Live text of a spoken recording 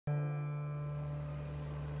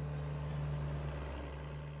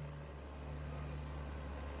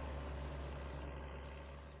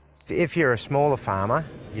If you're a smaller farmer,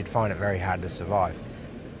 you'd find it very hard to survive.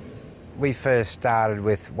 We first started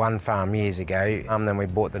with one farm years ago, then we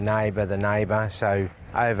bought the neighbour, so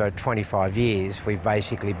over 25 years we've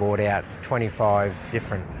basically bought out 25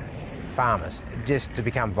 different farmers just to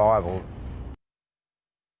become viable.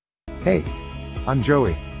 Hey, I'm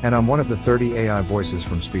Joey, and I'm one of the 30 AI voices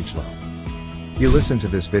from SpeechLab. You listen to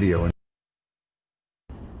this video and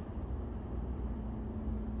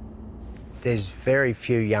there's very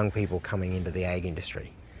few young people coming into the ag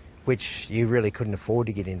industry, which you really couldn't afford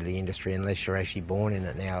to get into the industry unless you're actually born in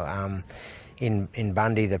it now. In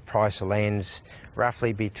Bundy, the price of land's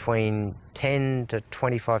roughly between $10,000 to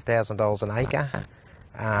 $25,000 an acre,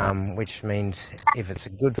 which means if it's a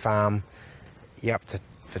good farm, you're up to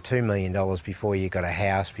for $2 million before you got a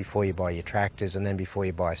house, before you buy your tractors, and then before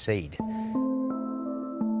you buy seed.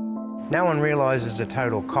 No one realises the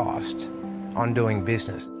total cost on doing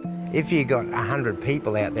business. If you got 100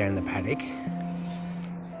 people out there in the paddock,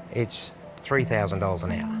 it's $3,000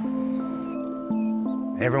 an hour.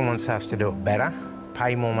 Everyone wants us to do it better,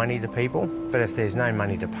 pay more money to people, but if there's no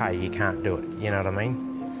money to pay, you can't do it, you know what I mean?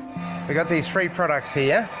 We've got these 3 products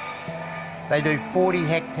here. They do 40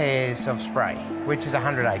 hectares of spray, which is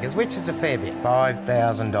 100 acres, which is a fair bit.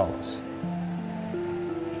 $5,000.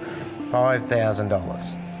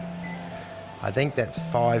 $5,000. I think that's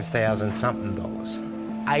 5,000 something dollars.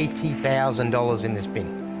 $80,000 in this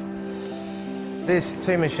bin. There's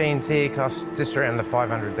 2 machines here, cost just around the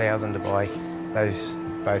 $500,000 to buy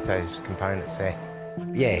both those components there.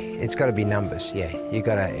 Yeah, it's got to be numbers, yeah. You've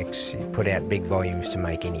got to put out big volumes to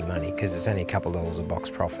make any money because it's only a couple dollars a box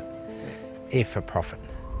profit, if a profit.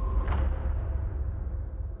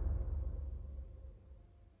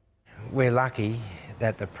 We're lucky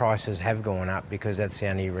that the prices have gone up because that's the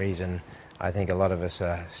only reason I think a lot of us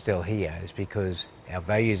are still here, is because our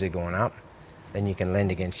values are going up, then you can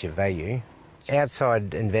lend against your value.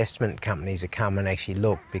 Outside investment companies have come and actually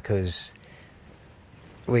look because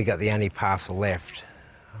we got the only parcel left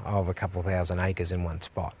of a couple thousand acres in one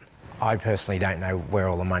spot. I personally don't know where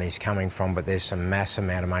all the money's coming from, but there's some mass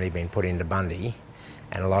amount of money being put into Bundy,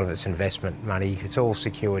 and a lot of it's investment money. It's all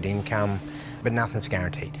secured income, but nothing's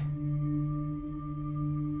guaranteed.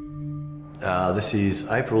 This is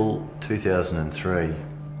April 2003.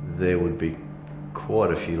 There would be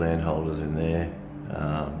quite a few landholders in there.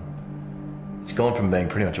 It's gone from being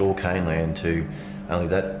pretty much all cane land to only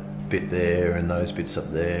that bit there and those bits up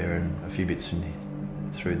there and a few bits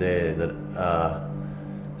through there that are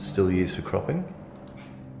still used for cropping.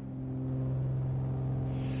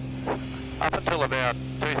 Up until about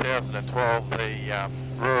 2012, the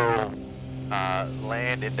rural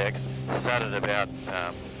land index sat at about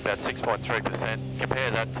 6.3%.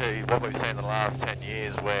 Compare that to what we've seen in the last 10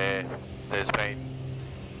 years, where there's been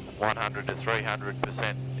 100 to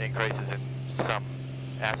 300% increases in some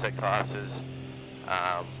asset classes.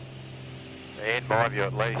 In my view,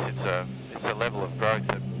 at least, it's a level of growth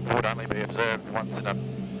that would only be observed once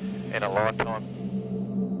in a lifetime.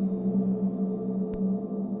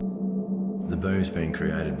 The boom's been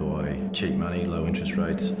created by cheap money, low interest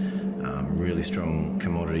rates, really strong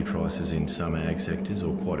commodity prices in some ag sectors,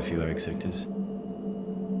 or quite a few ag sectors.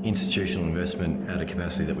 Institutional investment at a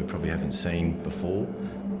capacity that we probably haven't seen before.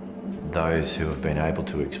 Those who have been able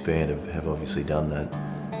to expand have obviously done that.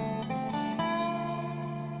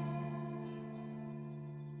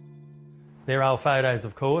 They're old photos,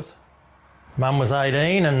 of course. Mum was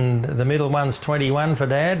 18 and the middle one's 21 for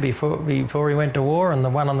Dad before he went to war, and the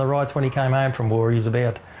one on the right's when he came home from war. He was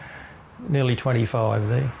about nearly 25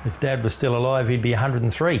 there. If Dad was still alive, he'd be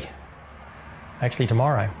 103, actually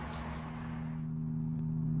tomorrow.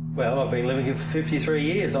 Well, I've been living here for 53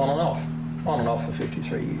 years, on and off for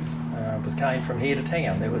 53 years. Was cane from here to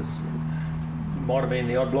town. There might have been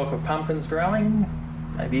the odd block of pumpkins growing,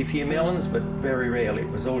 maybe a few melons, but very rarely. It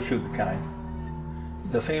was all sugar cane.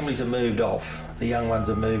 The families have moved off. The young ones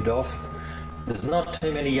have moved off. There's not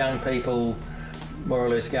too many young people, more or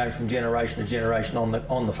less, going from generation to generation on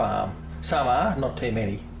the farm. Some are, not too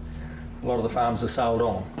many. A lot of the farms are sold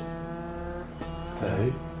on.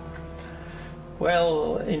 So?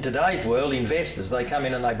 Well, in today's world, investors, they come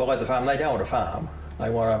in and they buy the farm. They don't want a farm. They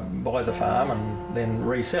want to buy the farm and then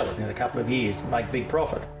resell it in a couple of years, make big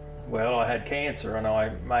profit. Well, I had cancer and I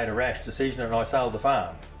made a rash decision and I sold the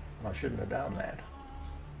farm. I shouldn't have done that.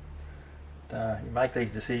 You make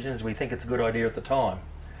these decisions, we think it's a good idea at the time.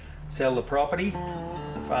 Sell the property,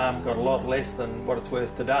 the farm got a lot less than what it's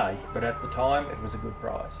worth today, but at the time it was a good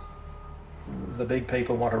price. The big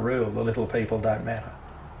people want to rule, the little people don't matter.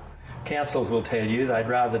 Councils will tell you they'd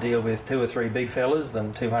rather deal with 2 or 3 big fellas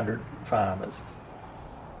than 200 farmers.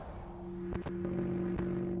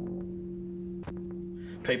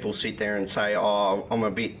 people sit there and say, oh, I'm a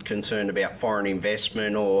bit concerned about foreign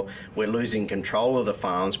investment or we're losing control of the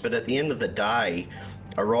farms, but at the end of the day,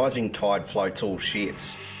 a rising tide floats all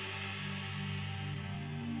ships.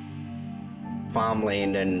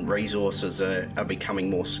 Farmland and resources are becoming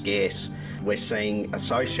more scarce. We're seeing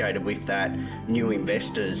associated with that new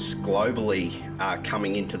investors globally are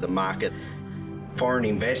coming into the market. Foreign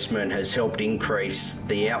investment has helped increase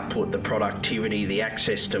the output, the productivity, the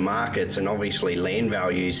access to markets, and obviously land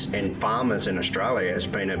values, and farmers in Australia has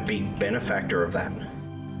been a big benefactor of that.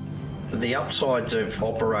 The upsides of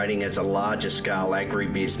operating as a larger scale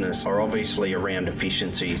agribusiness are obviously around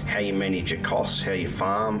efficiencies, how you manage your costs, how you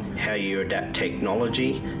farm, how you adapt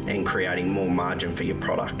technology, and creating more margin for your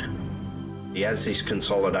product. As this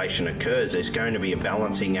consolidation occurs, there's going to be a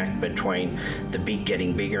balancing act between the big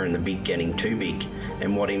getting bigger and the big getting too big,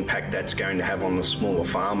 and what impact that's going to have on the smaller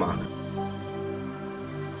farmer.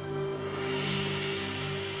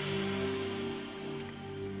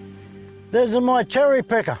 This is my cherry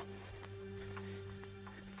picker.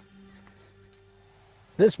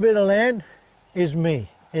 This bit of land is me.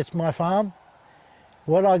 It's my farm.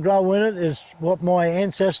 What I grow in it is what my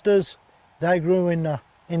ancestors, they grew in the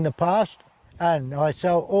past. And I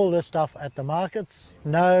sell all this stuff at the markets.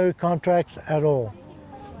 No contracts at all.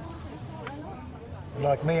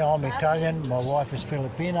 Like me, I'm Italian, my wife is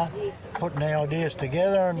Filipina. Putting our ideas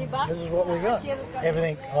together and this is what we got.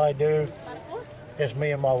 Everything I do is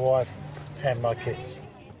me and my wife and my kids.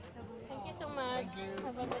 Thank you so much.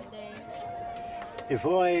 Have a good day. If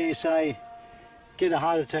I say, get a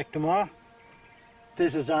heart attack tomorrow,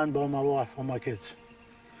 this is owned by my wife or my kids.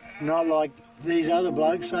 Not like these other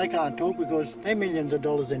blokes, they can't talk because they're millions of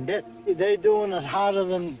dollars in debt. They're doing it harder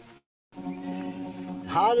than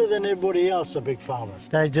everybody else, the big farmers.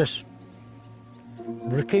 They just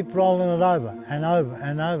keep rolling it over and over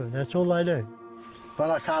and over. That's all they do.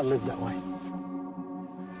 But I can't live that way.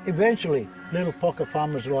 Eventually, little pocket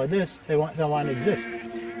farmers like this, they won't exist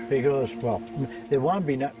because, well, there won't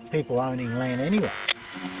be people owning land anyway.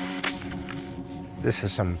 This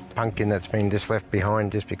is some pumpkin that's been just left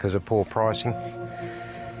behind just because of poor pricing.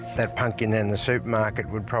 That pumpkin in the supermarket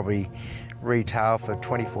would probably retail for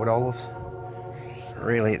 $24.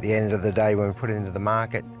 Really, at the end of the day, when we put it into the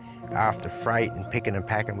market, after freight and picking and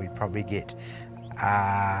packing, we'd probably get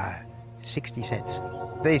 60 cents.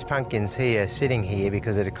 These pumpkins here are sitting here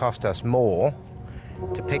because it'd cost us more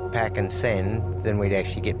to pick, pack and send than we'd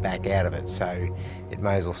actually get back out of it, so it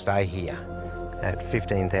may as well stay here at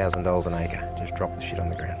 $15,000 an acre. Just drop the shit on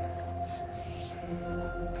the ground.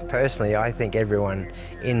 Personally, I think everyone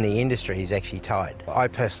in the industry is actually tired. I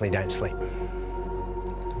personally don't sleep.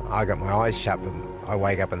 I got my eyes shut, but I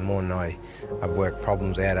wake up in the morning, I've worked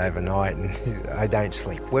problems out overnight and I don't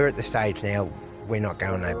sleep. We're at the stage now, we're not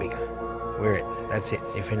going no bigger. That's it.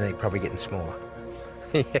 If anything, probably getting smaller.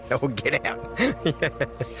 Yeah, or get out.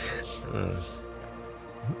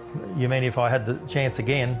 You mean if I had the chance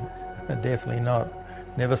again? Definitely not.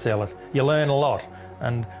 Never sell it. You learn a lot,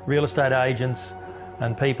 and real estate agents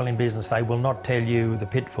and people in business, they will not tell you the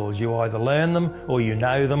pitfalls. You either learn them or you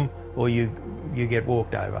know them or you get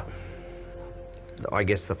walked over. I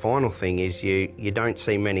guess the final thing is you don't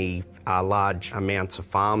see many large amounts of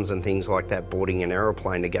farms and things like that boarding an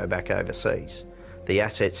aeroplane to go back overseas. The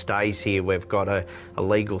asset stays here. We've got a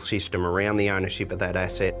legal system around the ownership of that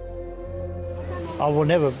asset. I will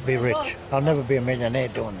never be rich. I'll never be a millionaire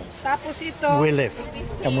doing this. We live,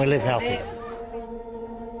 and we live healthy.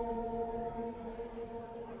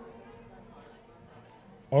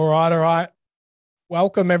 All right.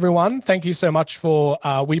 Welcome, everyone. Thank you so much for,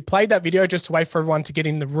 we played that video just to wait for everyone to get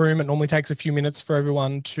in the room. It normally takes a few minutes for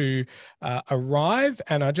everyone to arrive.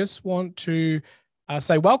 And I just want to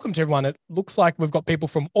say welcome to everyone. It looks like we've got people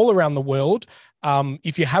from all around the world.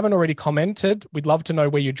 If you haven't already commented, we'd love to know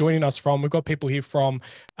where you're joining us from. We've got people here from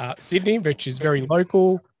Sydney, which is very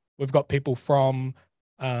local. We've got people from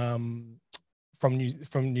New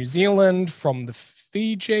Zealand, from the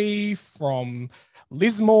Fiji, from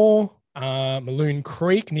Lismore, Maloon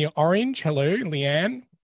Creek near Orange. Hello, Leanne.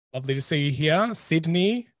 Lovely to see you here.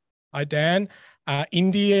 Sydney. Hi, Dan.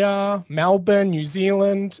 India, Melbourne, New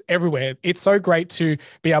Zealand, everywhere. It's so great to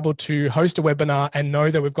be able to host a webinar and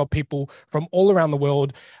know that we've got people from all around the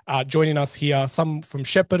world joining us here. Some from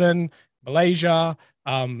Shepparton, Malaysia,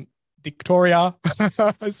 Victoria.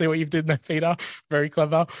 I see what you've did there, Peter. Very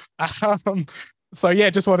clever. So yeah,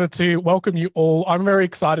 just wanted to welcome you all. I'm very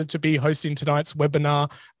excited to be hosting tonight's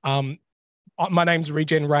webinar. My name's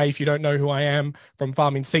Regen Ray. If you don't know who I am, from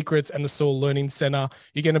Farming Secrets and the Soil Learning Centre.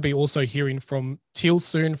 You're going to be also hearing from Teal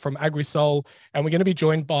soon from AgriSol, and we're going to be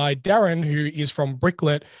joined by Darren, who is from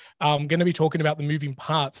Bricklet. Going to be talking about the moving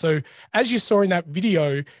parts. So as you saw in that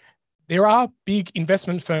video, there are big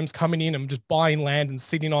investment firms coming in and just buying land and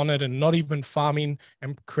sitting on it and not even farming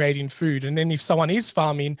and creating food. And then if someone is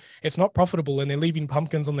farming, it's not profitable and they're leaving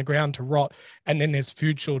pumpkins on the ground to rot, and then there's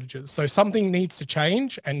food shortages. So something needs to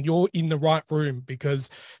change, and you're in the right room, because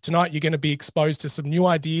tonight you're going to be exposed to some new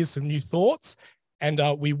ideas, some new thoughts. And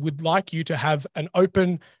we would like you to have an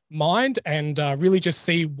open mind and really just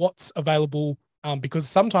see what's available, because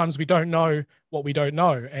sometimes we don't know what we don't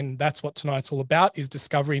know. And that's what tonight's all about, is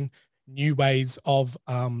discovering new ways of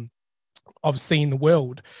seeing the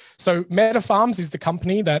world. So Meta Farms is the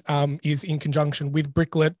company that is in conjunction with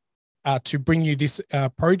Bricklet to bring you this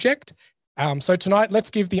project. So tonight, let's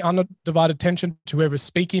give the undivided attention to whoever's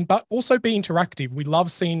speaking, but also be interactive. We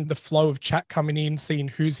love seeing the flow of chat coming in, seeing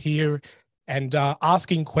who's here, and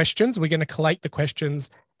asking questions. We're going to collate the questions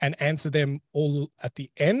and answer them all at the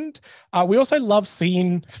end. We also love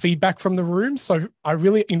seeing feedback from the room. So I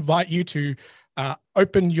really invite you to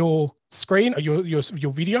open your screen or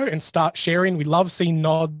your video and start sharing. We love seeing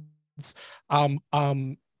nods.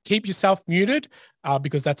 Keep yourself muted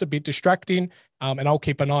because that's a bit distracting, and I'll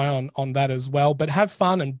keep an eye on that as well. But have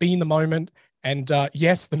fun and be in the moment. And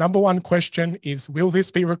yes, the number one question is, will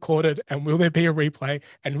this be recorded, and will there be a replay,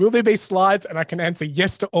 and will there be slides? And I can answer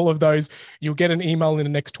yes to all of those. You'll get an email in the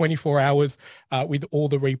next 24 hours with all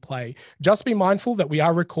the replay. Just be mindful that we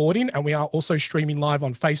are recording, and we are also streaming live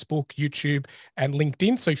on Facebook, YouTube, and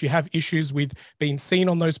LinkedIn. So if you have issues with being seen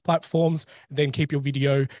on those platforms, then keep your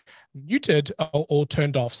video muted or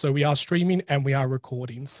turned off. So we are streaming and we are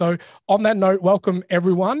recording. So on that note, welcome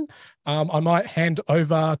everyone. I might hand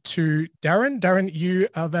over to Darren. Darren, you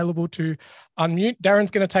are available to unmute. Darren's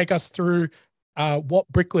going to take us through what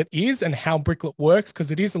Bricklet is and how Bricklet works, because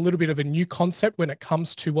it is a little bit of a new concept when it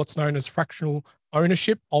comes to what's known as fractional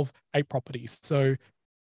ownership of a property. So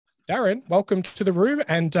Darren, welcome to the room.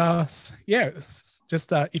 And yeah,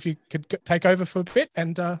 just if you could take over for a bit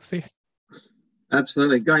and see.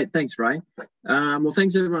 Absolutely. Great. Thanks, Ray. Well,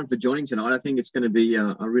 thanks everyone for joining tonight. I think it's going to be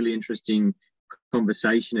a really interesting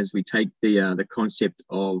conversation as we take the concept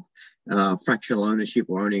of fractional ownership,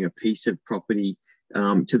 or owning a piece of property,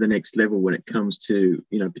 to the next level when it comes to,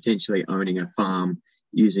 potentially owning a farm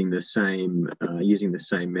using the same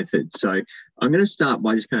method. So I'm going to start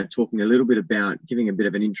by just kind of talking a little bit about giving a bit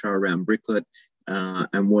of an intro around Bricklet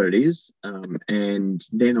and what it is, and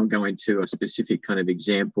then I'll go into a specific kind of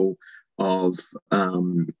example of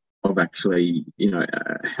actually,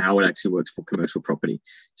 how it actually works for commercial property.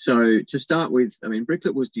 So to start with, I mean,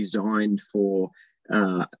 Bricklet was designed for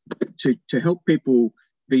to help people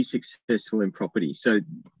be successful in property. So,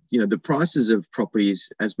 the prices of properties,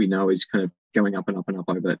 as we know, is kind of going up and up and up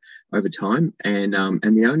over time, and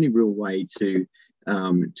the only real way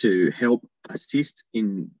to help assist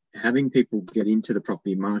in having people get into the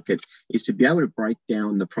property market is to be able to break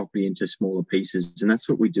down the property into smaller pieces. And that's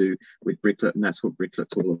what we do with Bricklet, and that's what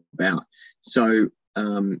Bricklet's all about. So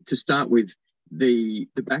to start with, the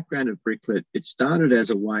background of Bricklet, it started as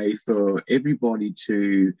a way for everybody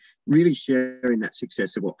to really share in that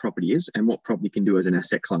success of what property is and what property can do as an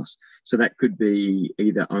asset class. So that could be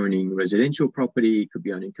either owning residential property, it could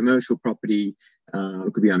be owning commercial property,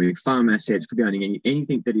 it could be owning farm assets, it could be owning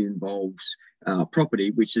anything that involves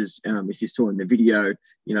property, which is, if you saw in the video,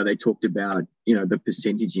 they talked about, the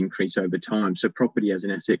percentage increase over time. So property as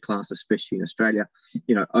an asset class, especially in Australia,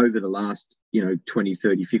 over the last, 20,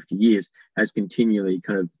 30, 50 years has continually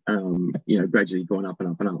kind of, gradually gone up and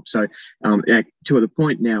up and up. So to the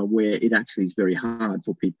point now where it actually is very hard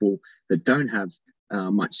for people that don't have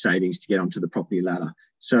much savings to get onto the property ladder.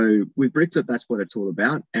 So with Bricklet, that's what it's all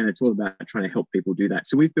about. And it's all about trying to help people do that.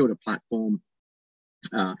 So we've built a platform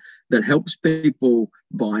that helps people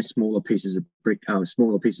buy smaller pieces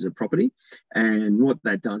of property, and what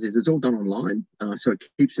that does is it's all done online, so it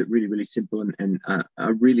keeps it really, really simple and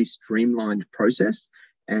a really streamlined process.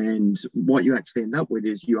 And what you actually end up with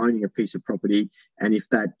is you owning a piece of property, and if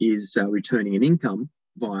that is returning an income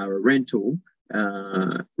via a rental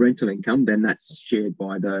income, then that's shared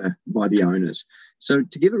by the owners. So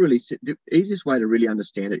to give the easiest way to really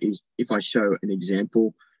understand it is if I show an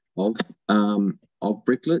example of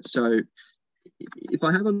Bricklet. So if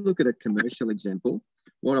I have a look at a commercial example,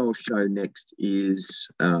 what I'll show next is,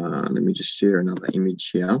 let me just share another image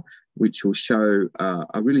here, which will show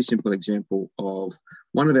a really simple example of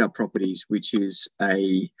one of our properties, which is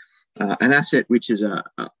an asset, which is a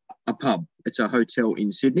pub. It's a hotel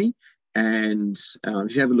in Sydney, And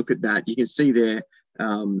if you have a look at that, you can see there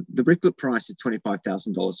the bricklet price is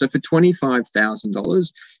 $25,000. So for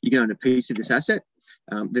 $25,000, you can own a piece of this asset.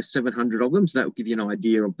 There's 700 of them, so that will give you an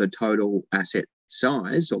idea of the total asset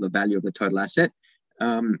size or the value of the total asset.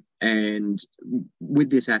 And with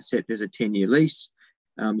this asset, there's a 10-year lease.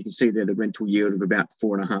 You can see there the rental yield of about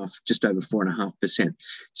 4.5%, just over 4.5%.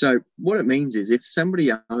 So what it means is if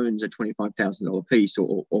somebody owns a $25,000 piece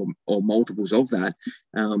or multiples of that,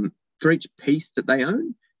 for each piece that they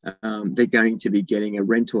own, they're going to be getting a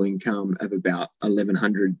rental income of about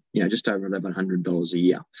 $1,100, just over $1,100 a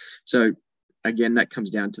year. So again, that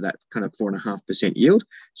comes down to that kind of 4.5% yield.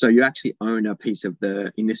 So you actually own a piece of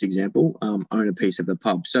in this example, own a piece of the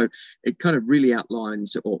pub. So it kind of really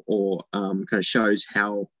outlines or kind of shows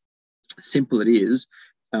how simple it is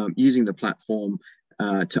using the platform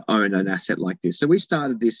to own an asset like this. So we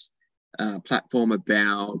started this platform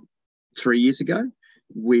about 3 years ago.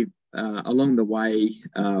 Along the way,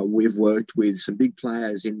 we've worked with some big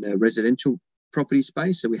players in the residential property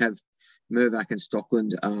space. So we have Mirvac and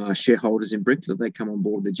Stockland are shareholders in Bricklet. They come on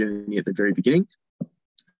board the journey at the very beginning.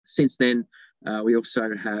 Since then, we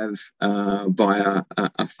also have, via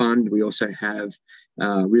a fund, we also have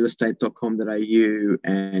realestate.com.au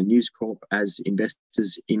and News Corp as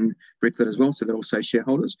investors in Bricklet as well. So they're also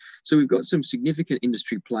shareholders. So we've got some significant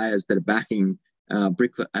industry players that are backing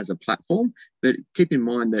Bricklet as a platform. But keep in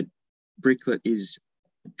mind that Bricklet is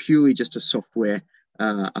purely just a software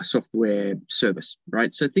service,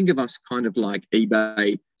 right? So think of us kind of like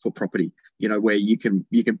eBay for property, where you can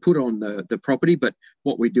put on the property, but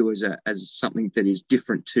what we do as something that is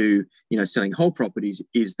different to selling whole properties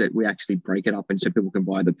is that we actually break it up and so people can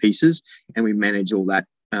buy the pieces, and we manage all that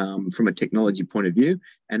from a technology point of view,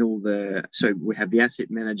 and so we have the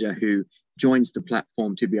asset manager who joins the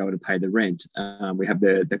platform to be able to pay the rent. We have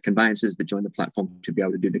the conveyancers that join the platform to be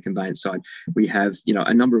able to do the conveyance side. We have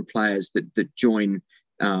a number of players that join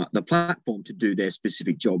the platform to do their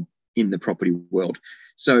specific job in the property world.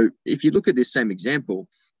 So if you look at this same example,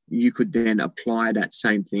 you could then apply that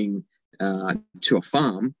same thing to a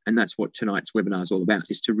farm, and that's what tonight's webinar is all about,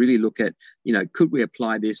 is to really look at, could we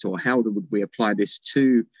apply this, or how would we apply this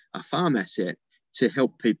to a farm asset to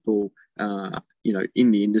help people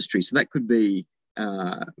in the industry. So that could be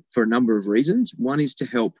for a number of reasons. One is to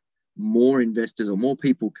help more investors or more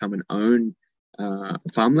people come and own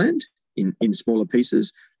farmland in smaller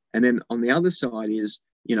pieces. And then on the other side is,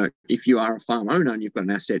 if you are a farm owner and you've got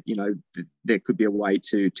an asset, there could be a way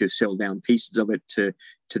to sell down pieces of it to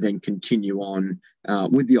then continue on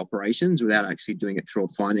with the operations without actually doing it through a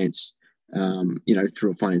finance, through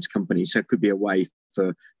a finance company. So it could be a way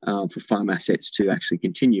for farm assets to actually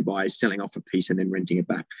continue by selling off a piece and then renting it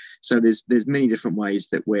back. So there's many different ways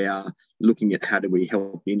that we are looking at how do we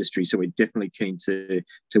help the industry. So we're definitely keen to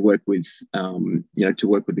work with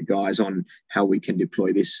the guys on how we can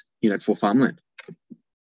deploy this for farmland.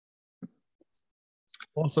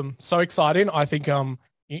 Awesome, so exciting. I think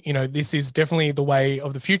this is definitely the way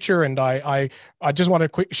of the future. And I just want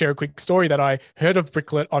to share a quick story that I heard of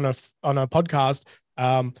Bricklet on a podcast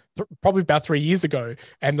probably about 3 years ago,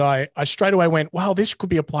 and I straight away went, wow, this could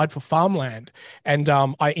be applied for farmland. And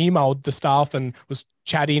I emailed the staff and was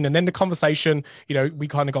chatting, and then the conversation, we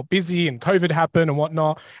kind of got busy and COVID happened and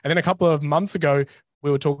whatnot. And then a couple of months ago, we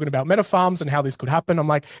were talking about meta farms and how this could happen. I'm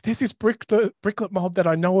like, there's this Bricklet mob that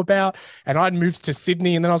I know about, and I'd moved to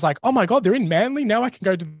Sydney, and then I was like, oh my God, they're in Manly. Now I can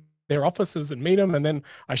go to their offices and meet them. And then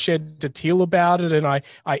I shared to Teal about it, and I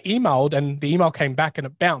emailed, and the email came back and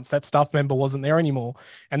it bounced. That staff member wasn't there anymore.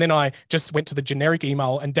 And then I just went to the generic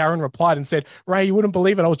email, and Darren replied and said, Ray, you wouldn't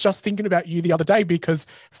believe it, I was just thinking about you the other day, because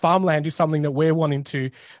farmland is something that we're wanting to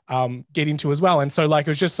get into as well. And so it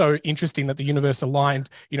was just so interesting that the universe aligned.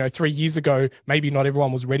 3 years ago, maybe not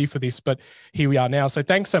everyone was ready for this, but here we are now. So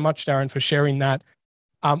thanks so much, Darren, for sharing that.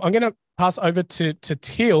 I'm going to pass over to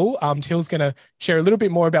Teal. Teal's going to share a little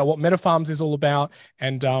bit more about what MetaFarms is all about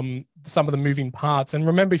and some of the moving parts. And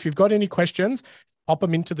remember, if you've got any questions, pop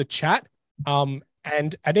them into the chat. And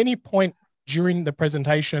at any point during the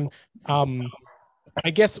presentation,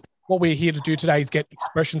 I guess what we're here to do today is get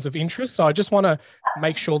expressions of interest. So I just want to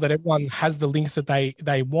make sure that everyone has the links that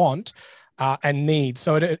they want and need.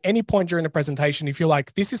 So at any point during the presentation, if you're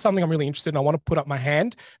like, this is something I'm really interested in, I want to put up my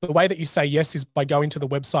hand, the way that you say yes is by going to the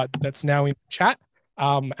website that's now in the chat,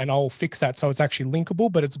 and I'll fix that so it's actually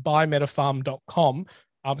linkable, but it's buymetafarm.com.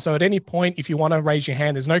 So at any point, if you want to raise your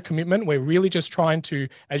hand, there's no commitment. We're really just trying to,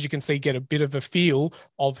 as you can see, get a bit of a feel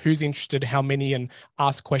of who's interested, how many, and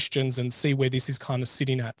ask questions and see where this is kind of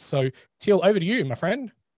sitting at. So Teal, over to you, my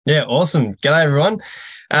friend. Yeah, awesome. G'day, everyone.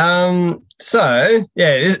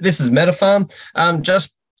 This is MetaFarm.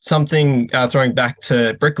 Just something throwing back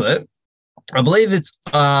to Bricklet, I believe it's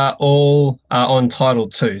all on title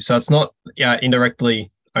too. So it's not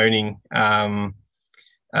indirectly owning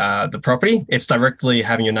the property. It's directly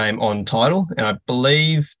having your name on title. And I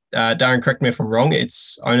believe, Darren, correct me if I'm wrong,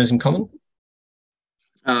 it's owners in common?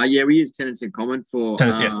 Yeah, we use tenants in common for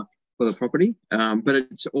the property, but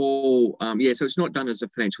it's all so it's not done as a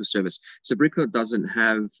financial service. So Bricklet doesn't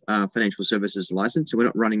have financial services license, so we're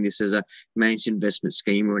not running this as a managed investment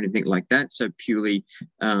scheme or anything like that. So purely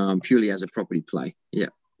as a property play. Yeah.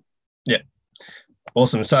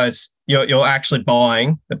 Awesome. So it's you're actually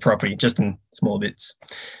buying the property just in small bits.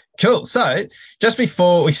 Cool. So just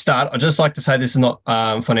before we start, I'd just like to say this is not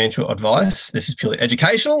financial advice. This is purely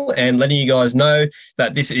educational and letting you guys know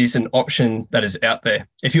that this is an option that is out there.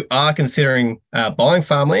 If you are considering buying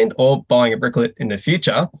farmland or buying a Bricklet in the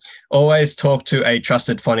future, always talk to a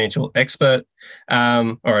trusted financial expert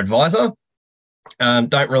or advisor.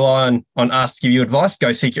 Don't rely on us to give you advice.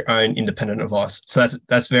 Go seek your own independent advice. So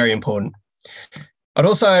that's very important. I'd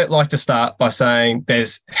also like to start by saying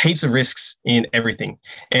there's heaps of risks in everything,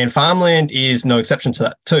 and farmland is no exception to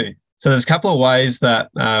that too. So there's a couple of ways that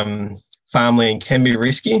farmland can be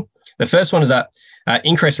risky. The first one is that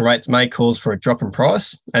increase in rates may cause for a drop in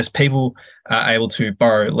price as people are able to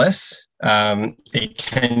borrow less. It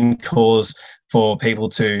can cause for people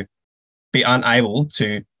to be unable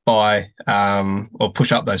to buy or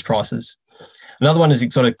push up those prices. Another one is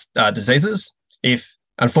exotic diseases. If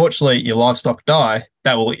unfortunately your livestock die,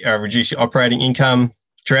 that will reduce your operating income.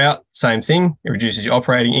 Drought, same thing. It reduces your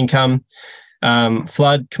operating income.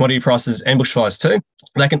 Flood, commodity prices, and bushfires too.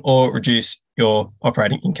 They can all reduce your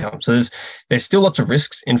operating income. So there's still lots of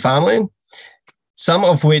risks in farmland, some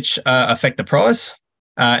of which affect the price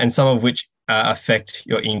and some of which affect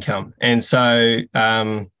your income. And so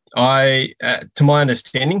to my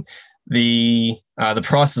understanding, the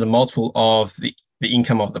price is a multiple of the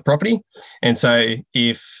income of the property. And so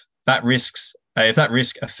if that risk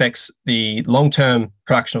affects the long-term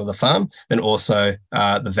production of the farm, then also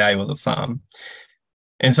the value of the farm.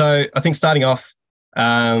 And so I think starting off,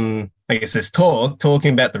 I guess this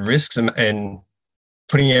talking about the risks and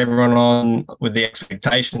putting everyone on with the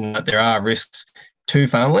expectation that there are risks to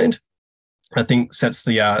farmland, I think sets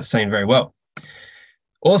the scene very well.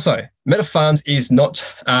 Also, Meta Farms is not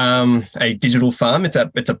a digital farm. It's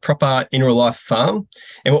a proper in real life farm.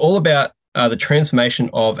 And we're all about the transformation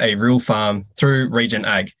of a real farm through regen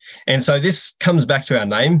ag. And so this comes back to our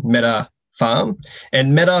name, Meta Farm.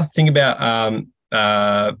 And Meta, think about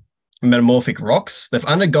metamorphic rocks. They've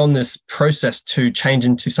undergone this process to change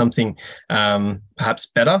into something perhaps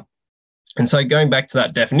better. And so going back to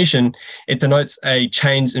that definition, it denotes a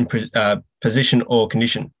change in position or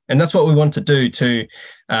condition. And that's what we want to do to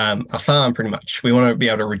a farm pretty much. We want to be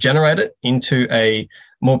able to regenerate it into a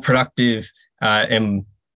more productive and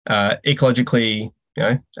ecologically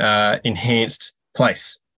enhanced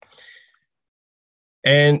place.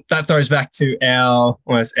 And that throws back to our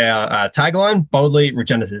tagline, boldly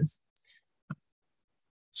regenerative.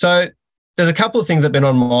 So there's a couple of things that have been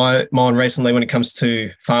on my mind recently when it comes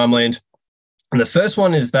to farmland. And the first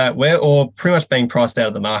one is that we're all pretty much being priced out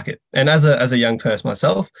of the market. And as a young person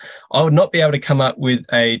myself, I would not be able to come up with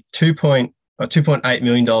a $2.8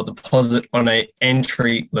 million deposit on an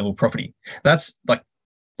entry level property. That's like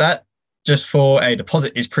that just for a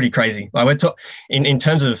deposit is pretty crazy. Like we're in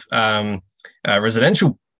terms of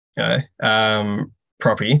residential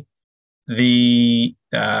property, the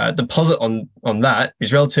deposit on that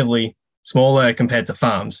is relatively smaller compared to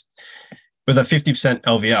farms with a 50%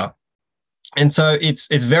 LVR. And so it's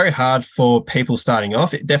very hard for people starting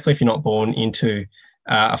off, definitely if you're not born into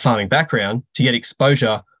a farming background, to get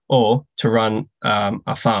exposure or to run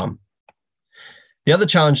a farm. The other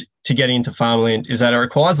challenge to getting into farmland is that it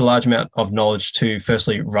requires a large amount of knowledge to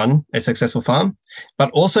firstly run a successful farm,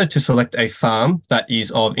 but also to select a farm that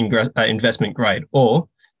is of investment grade or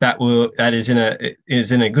that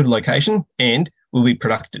is in a good location and will be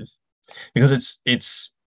productive, because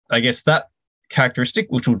it's I guess that characteristic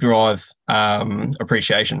which will drive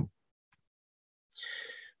appreciation.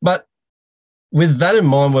 But with that in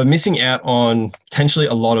mind, we're missing out on potentially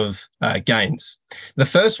a lot of gains. The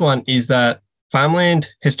first one is that farmland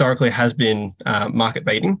historically has been market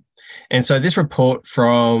beating. And so this report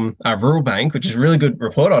from Rural Bank, which is a really good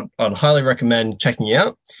report, I'd highly recommend checking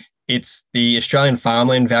out. It's the Australian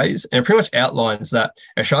farmland values, and it pretty much outlines that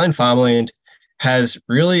Australian farmland has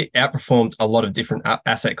really outperformed a lot of different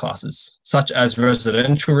asset classes, such as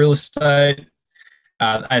residential real estate,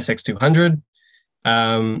 ASX 200.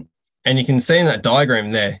 And you can see in that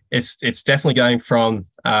diagram there, it's definitely going from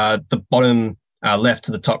the bottom left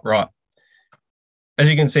to the top right. as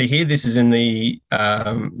you can see here, this is in the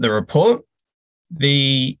report.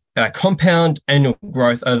 The compound annual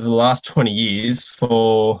growth over the last 20 years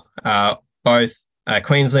for both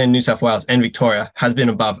Queensland, New South Wales, and Victoria has been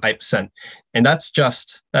above 8%, and that's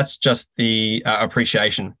just the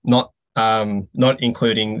appreciation, not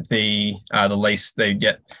including the lease they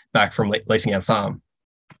get back from leasing our farm.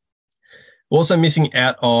 Also missing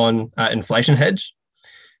out on inflation hedge.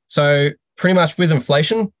 So pretty much with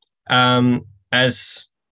inflation, as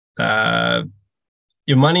your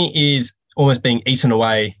money is almost being eaten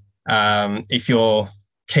away if you're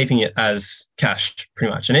keeping it as cash,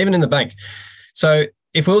 pretty much, and even in the bank. So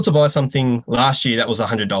if we were to buy something last year that was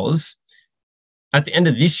 $100, at the end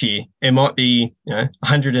of this year, it might be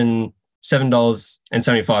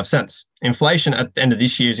 $107.75. Inflation at the end of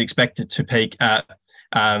this year is expected to peak at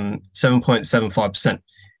 7.75%.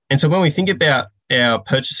 And so when we think about our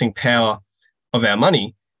purchasing power of our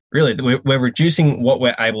money, really, we're reducing what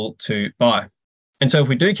we're able to buy. And so if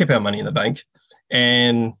we do keep our money in the bank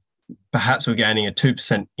and perhaps we're gaining a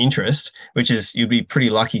 2% interest, which is, you'd be pretty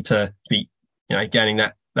lucky to be gaining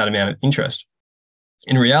that amount of interest.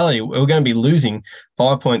 In reality, we're going to be losing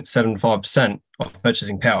 5.75% of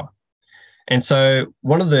purchasing power. And so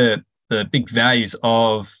one of the big values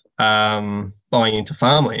of buying into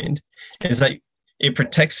farmland is that it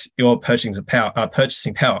protects your purchasing power,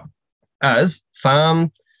 as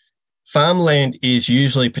farmland is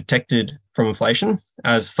usually protected from inflation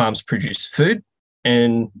as farms produce food,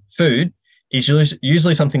 and food is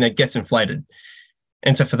usually something that gets inflated.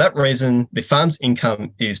 And so for that reason, the farm's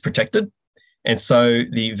income is protected. And so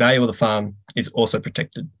the value of the farm is also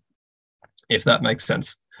protected, if that makes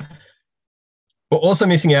sense. We're also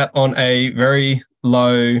missing out on a very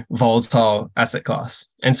low volatile asset class.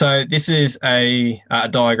 And so this is a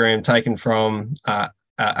diagram taken from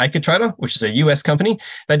AcreTrader, which is a US company.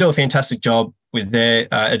 They do a fantastic job with their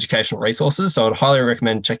educational resources, so I'd highly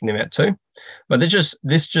recommend checking them out too. But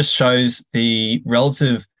this just shows the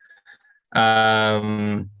relative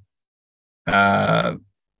not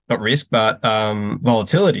risk, but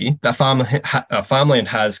volatility that farmland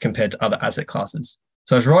has compared to other asset classes.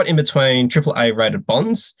 So it's right in between AAA rated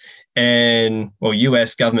bonds and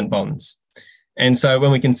US government bonds. And so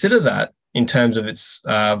when we consider that in terms of its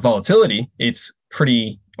volatility, it's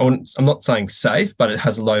pretty, I'm not saying safe, but it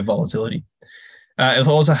has low volatility. It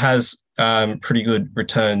also has pretty good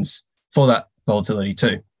returns for that volatility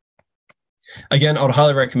too. Again, I would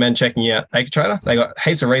highly recommend checking out AcreTrader. They got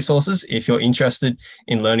heaps of resources if you're interested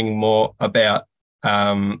in learning more about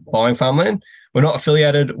buying farmland. We're not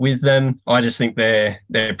affiliated with them. I just think they're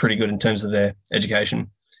pretty good in terms of their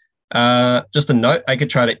education. Just a note,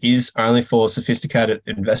 AcreTrader is only for sophisticated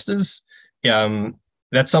investors.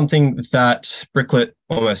 That's something that Bricklet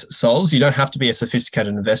almost solves. You don't have to be a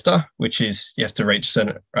sophisticated investor, which is you have to reach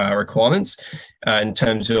certain requirements in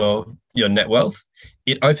terms of your net wealth.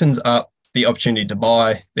 It opens up the opportunity to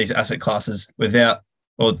buy these asset classes without,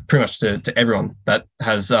 or pretty much to everyone that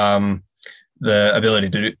has the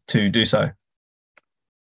ability to do so.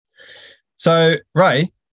 So,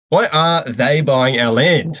 Ray, why are they buying our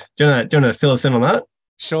land? Do you want to fill us in on that?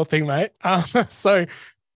 Sure thing, mate. So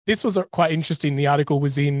this was quite interesting. The article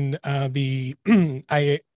was in the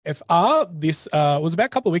AFR. This was about a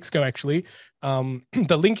couple of weeks ago, actually.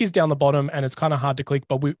 The link is down the bottom and it's kind of hard to click,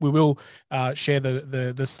 but we will share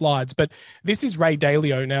the slides. But this is Ray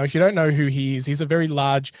Dalio. Now, if you don't know who he is, he's a very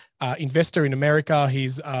large investor in America.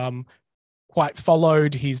 He's quite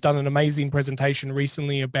followed. He's done an amazing presentation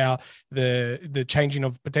recently about the changing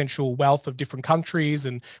of potential wealth of different countries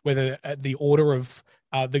and whether the order of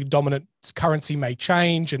the dominant currency may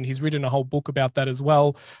change. And he's written a whole book about that as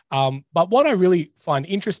well. But what I really find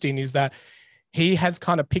interesting is that he has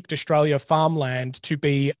kind of picked Australia farmland to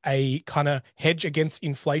be a kind of hedge against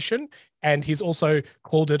inflation. And he's also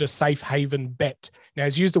called it a safe haven bet. Now,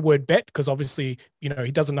 he's used the word bet because obviously,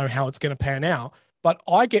 he doesn't know how it's going to pan out. But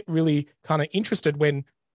I get really kind of interested when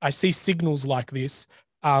I see signals like this.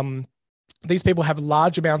 These people have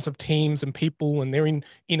large amounts of teams and people, and they're in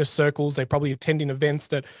inner circles. They're probably attending events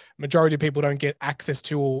that majority of people don't get access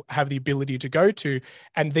to or have the ability to go to.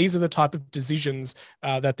 And these are the type of decisions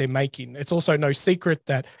that they're making. It's also no secret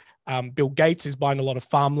that Bill Gates is buying a lot of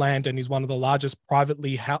farmland and he's one of the largest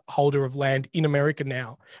privately holder of land in America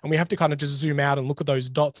now. And we have to kind of just zoom out and look at those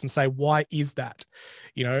dots and say, why is that?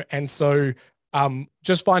 And so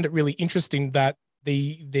just find it really interesting that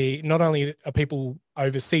the not only are people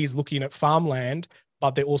overseas looking at farmland,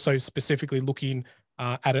 but they're also specifically looking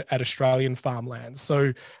at Australian farmland.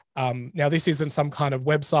 So Now, this isn't some kind of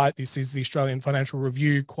website. This is the Australian Financial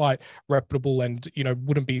Review, quite reputable, and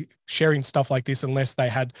wouldn't be sharing stuff like this unless they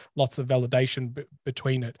had lots of validation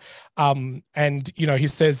between it. And he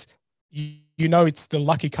says, it's the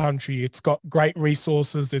lucky country. It's got great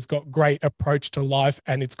resources. It's got great approach to life,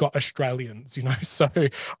 and it's got Australians. So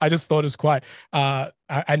I just thought it was quite,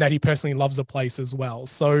 and that he personally loves the place as well.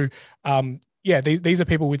 So these are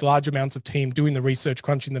people with large amounts of team doing the research,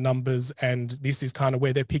 crunching the numbers, and this is kind of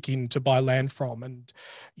where they're picking to buy land from. And,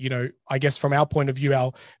 I guess from our point of view,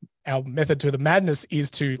 our method to the madness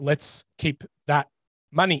is to let's keep that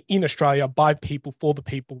money in Australia by people for the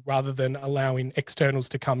people, rather than allowing externals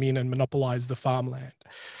to come in and monopolize the farmland.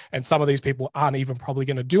 And some of these people aren't even probably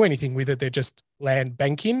going to do anything with it. They're just land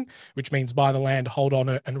banking, which means buy the land, hold on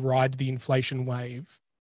it, and ride the inflation wave.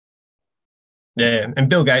 Yeah, and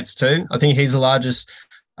Bill Gates too. I think he's the largest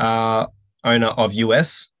owner of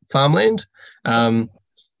US farmland. And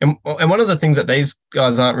one of the things that these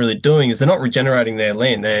guys aren't really doing is they're not regenerating their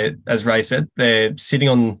land. They're, as Ray said, they're sitting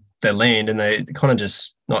on their land and they're kind of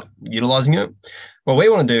just not utilizing it. What we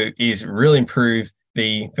want to do is really improve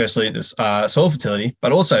firstly this soil fertility,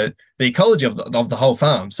 but also the ecology of the whole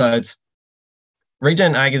farm. So it's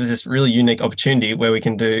Regen Ag is this really unique opportunity where we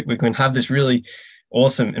can have this really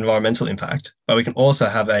awesome environmental impact, but we can also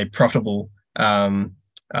have a profitable farm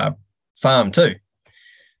too.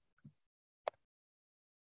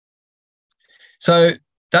 So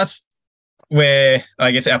that's where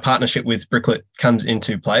I guess our partnership with Bricklet comes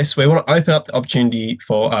into place. We want to open up the opportunity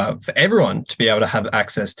for everyone to be able to have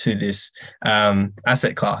access to this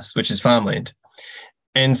asset class, which is farmland.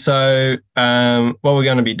 And so what we're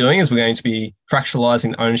going to be doing is we're going to be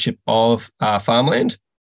fractionalizing the ownership of farmland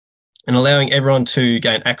and allowing everyone to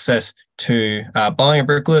gain access to buying a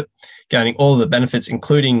bricklet, gaining all of the benefits,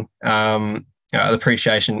 including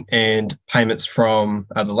appreciation and payments from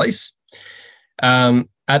the lease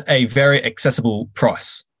at a very accessible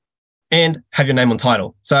price, and have your name on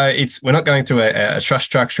title. So we're not going through a trust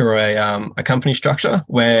structure or a company structure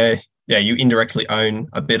where you indirectly own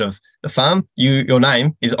a bit of the farm. Your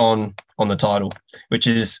name is on the title, which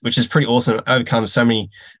is pretty awesome. It overcomes so many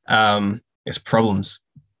problems.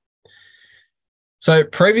 So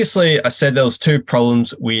previously, I said there was two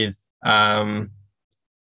problems with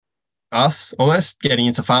us almost getting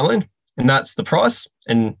into farmland, and that's the price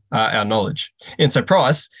and our knowledge. And so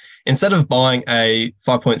price, instead of buying a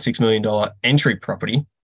 $5.6 million entry property,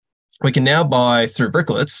 we can now buy through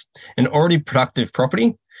Bricklets an already productive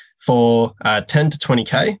property for 10 to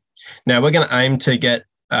 20K. Now we're going to aim to get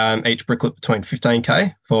each bricklet between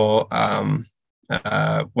 15K for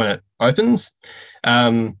when it opens.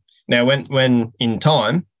 Now, when in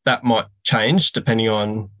time, that might change depending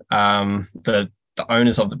on the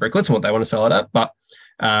owners of the bricklets and what they want to sell it at. But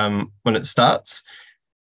when it starts,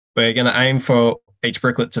 we're going to aim for each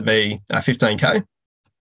bricklet to be 15K.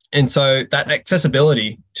 And so that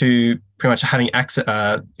accessibility to pretty much having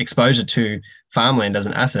exposure to farmland as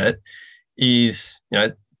an asset is,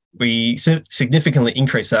 we significantly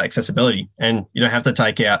increase that accessibility, and you don't have to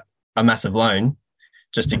take out a massive loan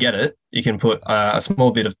just to get it. You can put a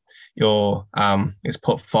small bit of your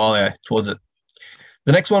portfolio towards it.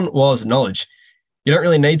 The next one was knowledge. You don't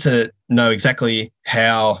really need to know exactly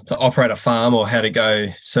how to operate a farm or how to go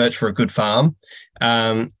search for a good farm.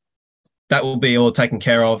 That will be all taken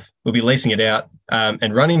care of. We'll be leasing it out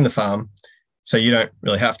and running the farm, so you don't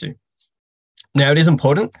really have to. Now, it is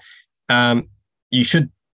important. You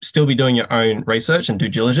should still be doing your own research and due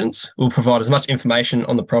diligence. We'll provide as much information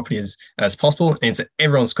on the property as possible, answer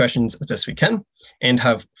everyone's questions as best we can, and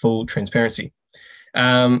have full transparency.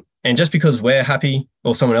 And just because we're happy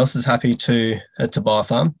or someone else is happy to buy a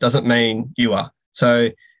farm doesn't mean you are. So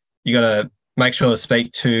you got to make sure to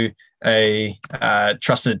speak to a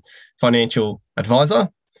trusted financial advisor.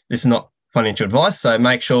 This is not financial advice, so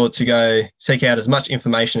make sure to go seek out as much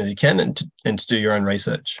information as you can and to do your own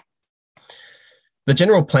research. The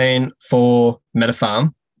general plan for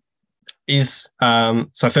MetaFarm is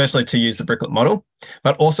so firstly to use the Bricklet model,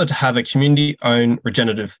 but also to have a community-owned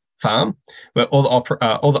regenerative farm where all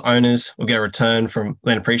the owners will get a return from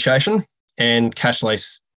land appreciation and cash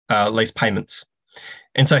lease payments.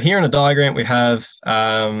 And so here in a diagram we have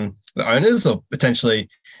the owners, or potentially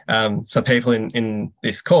some people in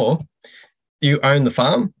this core. You own the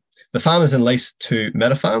farm. The farm is then leased to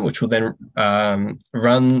MetaFarm, which will then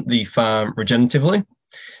run the farm regeneratively.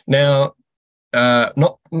 Now,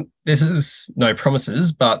 this is no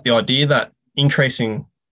promises, but the idea that increasing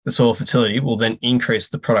the soil fertility will then increase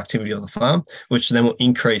the productivity of the farm, which then will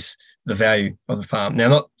increase the value of the farm. Now,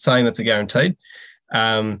 I'm not saying that's a guaranteed,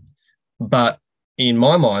 but in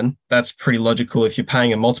my mind, that's pretty logical. If you're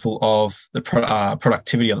paying a multiple of the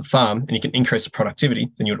productivity of the farm and you can increase the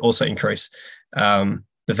productivity, then you would also increase the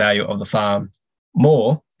value of the farm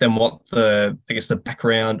more than what the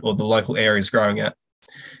background or the local area is growing at.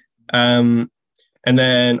 And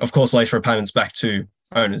then, of course, lease repayments back to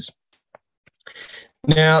owners.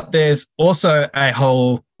 Now, there's also a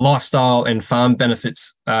whole lifestyle and farm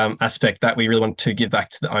benefits aspect that we really want to give back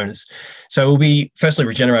to the owners. So we'll be firstly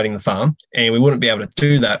regenerating the farm, and we wouldn't be able to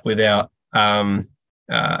do that without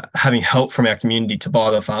having help from our community to buy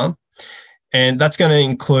the farm. And that's going to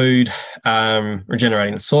include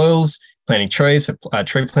regenerating the soils, planting trees,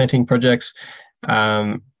 tree planting projects,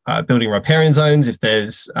 building riparian zones if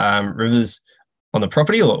there's rivers on the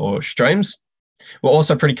property or streams. We're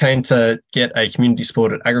also pretty keen to get a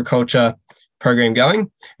community-supported agriculture program going,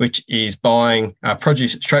 which is buying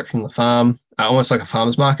produce straight from the farm, almost like a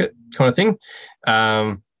farmer's market kind of thing,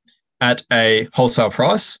 at a wholesale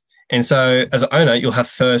price. And so as an owner, you'll have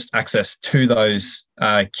first access to those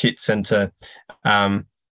kits and the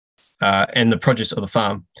produce of the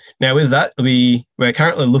farm. Now with that, we're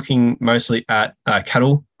currently looking mostly at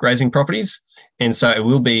cattle grazing properties. And so it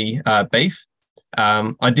will be beef,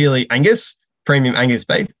 ideally Angus, premium Angus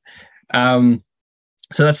beef. So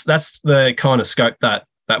that's the kind of scope that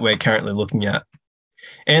we're currently looking at.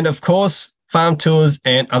 And of course, farm tours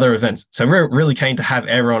and other events. So we're really keen to have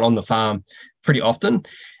everyone on the farm pretty often.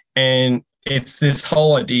 And it's this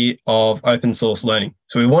whole idea of open source learning.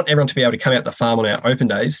 So we want everyone to be able to come out the farm on our open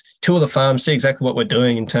days, tour the farm, see exactly what we're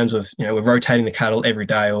doing in terms of, we're rotating the cattle every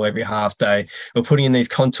day or every half day. We're putting in these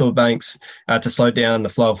contour banks to slow down the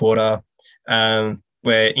flow of water.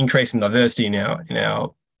 We're increasing diversity in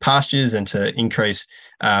our pastures and to increase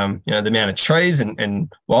the amount of trees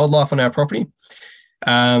and wildlife on our property.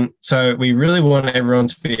 So we really want everyone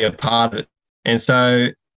to be a part of it. And so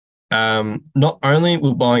not only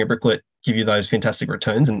will buying a bricklet give you those fantastic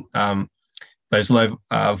returns and those low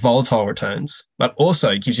volatile returns, but also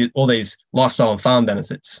it gives you all these lifestyle and farm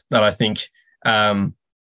benefits that I think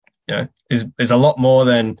is a lot more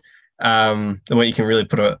than what you can really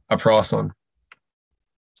put a price on.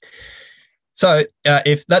 So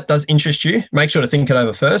if that does interest you, make sure to think it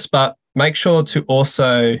over first, but make sure to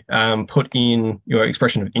also put in your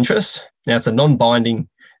expression of interest. Now, it's a non-binding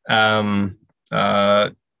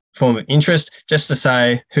form of interest, just to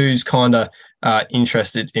say who's kind of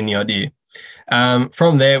interested in the idea.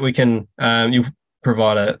 From there, we can you'll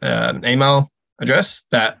provide an email address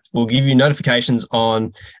that will give you notifications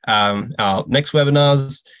on our next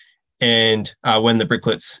webinars and when the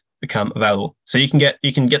bricklets become available. So you can get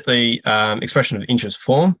the expression of interest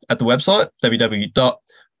form at the website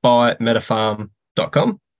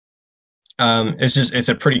www.buymetafarm.com. It's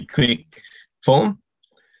a pretty quick form.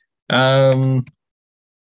 The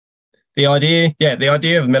idea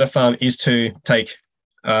of Metafarm is to take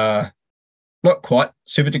not quite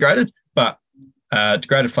super degraded, but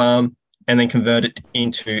degraded farm and then convert it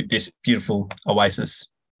into this beautiful oasis.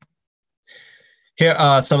 Here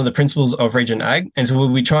are some of the principles of Regen Ag, and so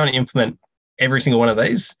we'll be trying to implement every single one of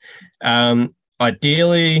these.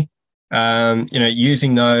 Ideally,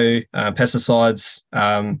 using no pesticides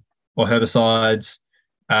or herbicides,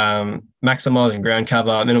 maximising ground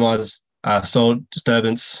cover, minimise soil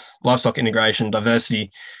disturbance, livestock integration,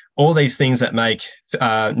 diversity, all these things that make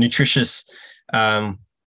nutritious,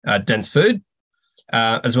 dense food,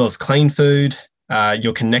 as well as clean food.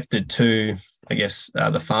 You're connected to,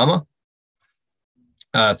 the farmer.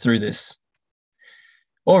 Through this.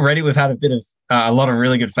 Already we've had a lot of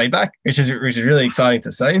really good feedback, which is really exciting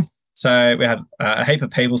to see. So we have a heap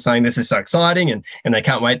of people saying this is so exciting and they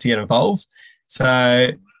can't wait to get involved. So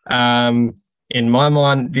in my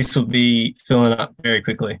mind, this will be filling up very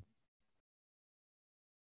quickly.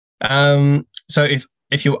 So if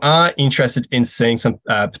you are interested in seeing some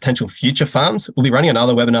potential future farms, we'll be running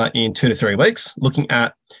another webinar in 2 to 3 weeks looking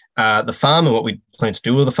at the farm and what we plan to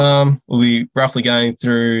do with the farm. We'll be roughly going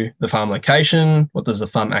through the farm location. What does the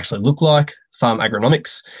farm actually look like? Farm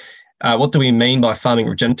agronomics. What do we mean by farming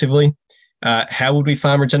regeneratively? How would we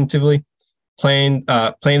farm regeneratively?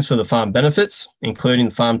 Plans for the farm benefits,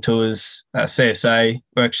 including farm tours, CSA,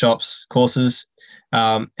 workshops, courses,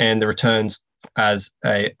 and the returns as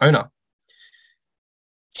a owner.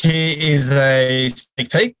 Here is a sneak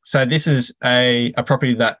peek. So this is a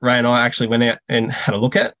property that Ray and I actually went out and had a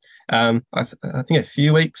look at. I think a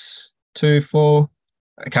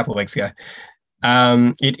couple of weeks ago.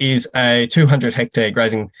 It is a 200 hectare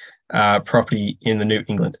grazing property in the New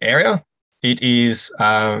England area. It is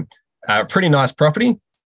a pretty nice property.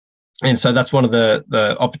 And so that's one of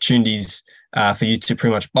the opportunities for you to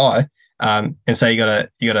pretty much buy and say you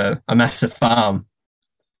got a massive farm.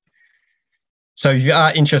 So if you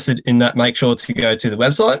are interested in that, make sure to go to the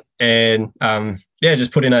website and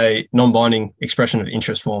just put in a non-binding expression of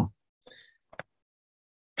interest form.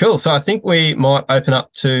 Cool. So I think we might open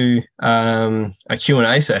up to a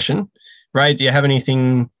Q&A session. Ray, do you have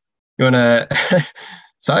anything you want to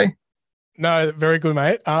say? No, very good,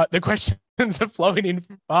 mate. The questions are flowing in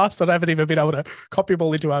fast. I haven't even been able to copy them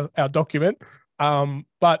all into our document.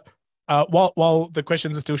 But while the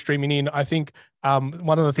questions are still streaming in, I think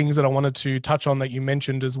one of the things that I wanted to touch on that you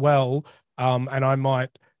mentioned as well, and I might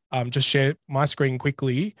just share my screen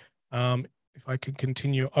quickly, if I can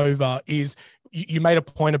continue over, is you made a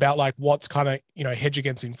point about like what's kind of, hedge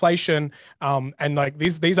against inflation. And like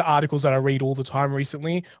these are articles that I read all the time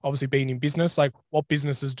recently, obviously being in business, like what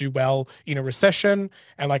businesses do well in a recession.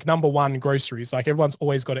 And like number one, groceries, like everyone's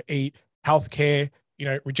always got to eat. Healthcare,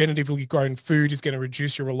 regeneratively grown food is going to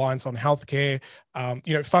reduce your reliance on healthcare.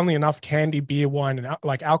 Funnily enough, candy, beer, wine, and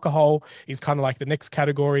like alcohol is kind of like the next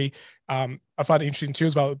category. I find it interesting too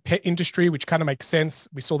as well, the pet industry, which kind of makes sense.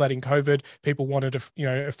 We saw that in COVID. People wanted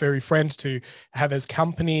a furry friend to have as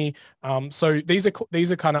company. So these are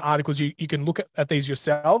kind of articles you can look at these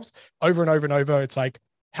yourselves over and over and over. It's like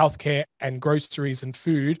healthcare and groceries and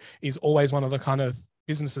food is always one of the kind of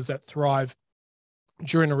businesses that thrive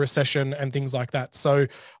during a recession and things like that. So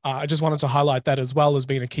I just wanted to highlight that as well as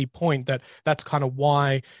being a key point, that's kind of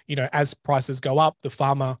why, as prices go up, the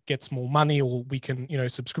farmer gets more money, or we can,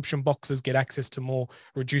 subscription boxes get access to more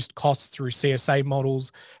reduced costs through CSA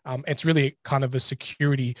models. It's really kind of a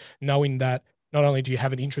security knowing that not only do you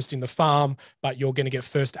have an interest in the farm, but you're going to get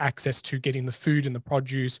first access to getting the food and the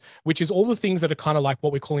produce, which is all the things that are kind of like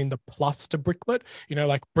what we're calling the plus to Bricklet.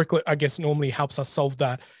 Like Bricklet, I guess, normally helps us solve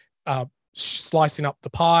that, slicing up the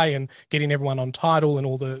pie and getting everyone on title and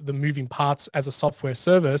all the moving parts as a software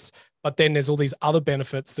service. But then there's all these other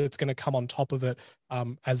benefits that's going to come on top of it,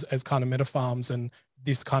 as kind of MetaFarms and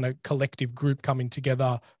this kind of collective group coming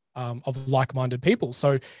together of like-minded people.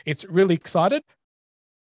 So it's really excited.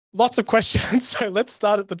 Lots of questions. So let's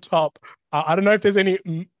start at the top. I don't know if there's any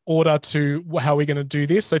order to how we're going to do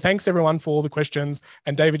this. So thanks everyone for all the questions.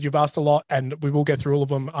 And David, you've asked a lot and we will get through all of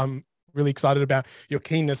them. I'm really excited about your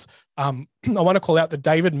keenness. I want to call out that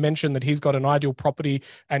David mentioned that he's got an ideal property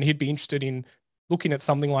and he'd be interested in looking at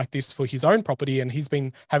something like this for his own property. And he's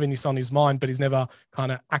been having this on his mind, but he's never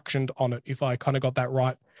kind of actioned on it. If I kind of got that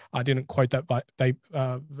right, I didn't quote that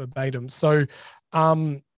verbatim. So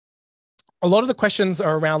a lot of the questions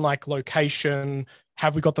are around like location.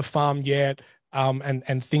 Have we got the farm yet?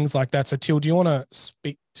 And things like that. So Till, do you want to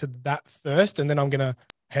speak to that first? And then I'm going to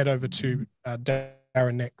head over to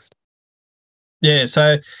Darren next. Yeah,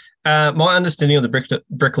 so my understanding of the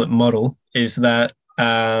Bricklet model is that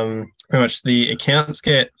pretty much the accounts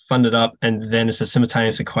get funded up and then it's a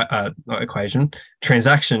simultaneous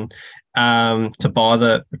transaction to buy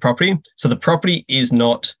the property. So the property is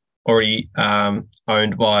not already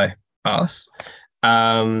owned by us.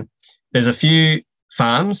 There's a few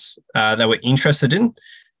farms that we're interested in.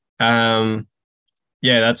 Does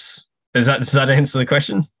that answer the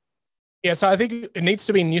question? Yeah, so I think it needs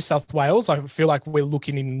to be in New South Wales. I feel like we're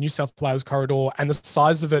looking in New South Wales corridor, and the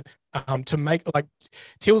size of it to make, like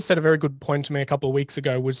Till said a very good point to me a couple of weeks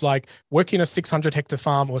ago, was like working a 600 hectare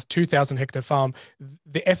farm or 2,000 hectare farm,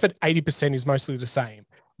 the effort 80% is mostly the same,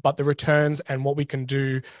 but the returns and what we can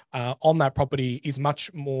do on that property is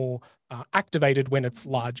much more activated when it's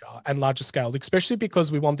larger and larger scale, especially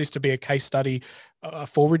because we want this to be a case study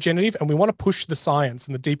for regenerative, and we want to push the science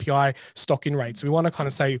and the DPI stock-in rates. We want to kind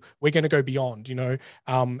of say we're going to go beyond,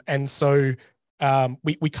 and so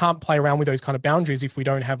we can't play around with those kind of boundaries if we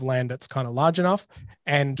don't have land that's kind of large enough.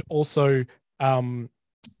 And also, one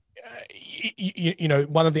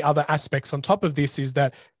of the other aspects on top of this is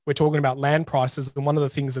that we're talking about land prices, and one of the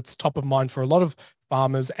things that's top of mind for a lot of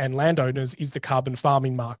farmers and landowners is the carbon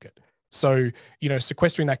farming market. So,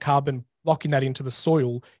 sequestering that carbon, locking that into the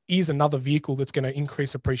soil is another vehicle that's going to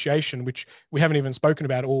increase appreciation, which we haven't even spoken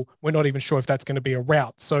about, or we're not even sure if that's going to be a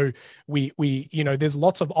route. So we there's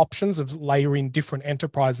lots of options of layering different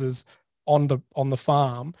enterprises on the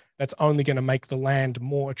farm that's only going to make the land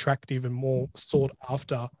more attractive and more sought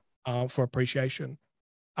after for appreciation.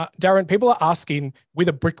 Darren, people are asking, with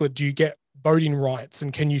a Bricklet, do you get voting rights,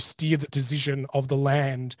 and can you steer the decision of the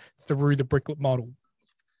land through the Bricklet model?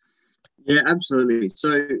 Yeah, absolutely.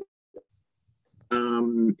 So,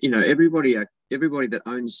 everybody that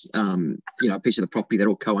owns, a piece of the property, they're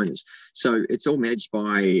all co-owners. So it's all managed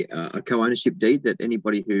by a co-ownership deed that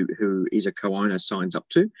anybody who is a co-owner signs up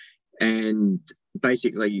to. And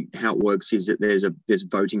basically how it works is that there's a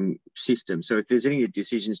voting system. So if there's any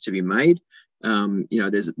decisions to be made,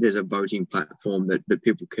 there's a voting platform that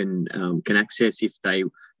people can access if they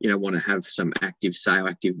want to have some active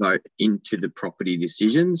vote into the property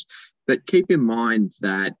decisions. But keep in mind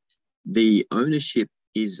that the ownership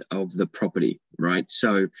is of the property, right?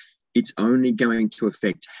 So it's only going to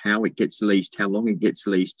affect how it gets leased, how long it gets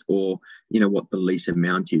leased, or what the lease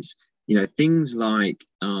amount is. Things like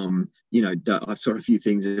I saw a few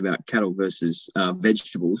things about cattle versus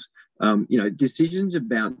vegetables. Decisions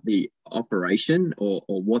about the operation or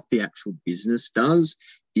what the actual business does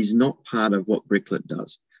is not part of what Bricklet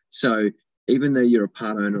does. So even though you're a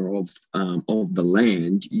part owner of the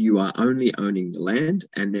land, you are only owning the land,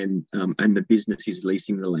 and then and the business is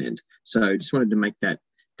leasing the land. So just wanted to make that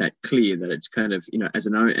clear, that it's kind of as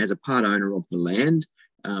a part owner of the land.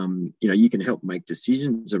 You can help make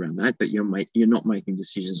decisions around that, but you're not making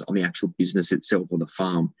decisions on the actual business itself or the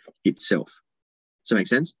farm itself. Does that make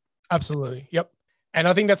sense? Absolutely. Yep. And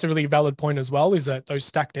I think that's a really valid point as well, is that those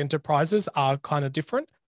stacked enterprises are kind of different.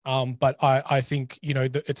 But I think,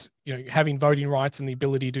 that it's, having voting rights and the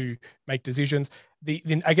ability to make decisions.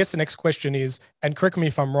 Then I guess the next question is, and correct me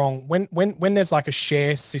if I'm wrong, when there's like a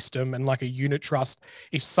share system and like a unit trust,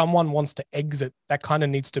 if someone wants to exit, that kind of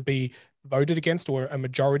needs to be voted against or a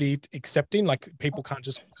majority accepting, like people can't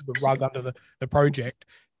just put the rug under the project.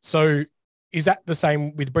 So is that the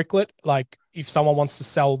same with Bricklet? Like if someone wants to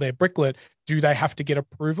sell their Bricklet, do they have to get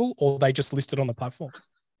approval, or they just list it on the platform?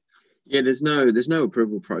 Yeah, there's no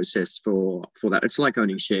approval process for that. It's like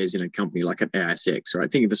owning shares in a company like an ASX,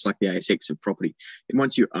 right? Think of it like the ASX of property. And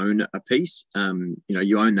once you own a piece,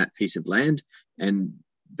 you own that piece of land,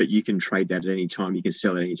 but you can trade that at any time. You can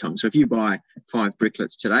sell at any time. So if you buy 5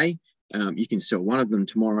 Bricklets today, you can sell one of them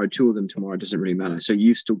tomorrow, 2 of them tomorrow. It doesn't really matter. So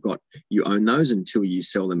you own those until you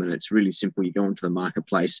sell them, and it's really simple. You go onto the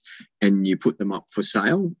marketplace and you put them up for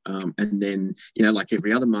sale, and then like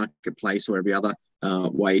every other marketplace or every other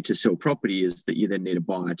way to sell property is that you then need a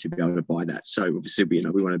buyer to be able to buy that. So obviously, we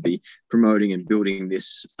want to be promoting and building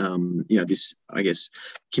this, this, I guess,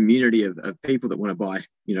 community of people that want to buy,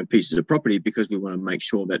 pieces of property, because we want to make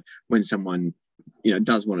sure that when someone,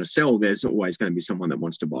 does want to sell, there's always going to be someone that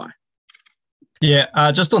wants to buy.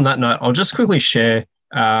 Yeah, just on that note, I'll just quickly share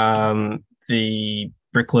the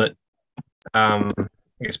Bricklet,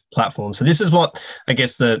 platform. So this is what you'd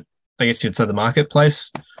say the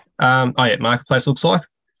marketplace. Marketplace looks like.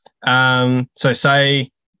 So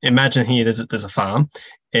imagine here there's a farm,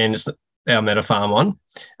 and it's our meta farm one,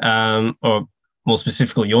 or more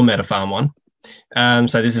specifically your meta farm one.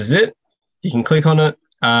 So this is it. You can click on it.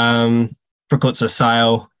 Bricklet's for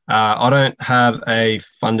sale. I don't have a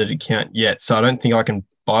funded account yet, so I don't think I can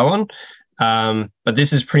buy one. But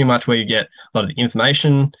this is pretty much where you get a lot of the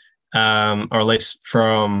information, or at least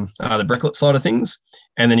from the Bricklet side of things.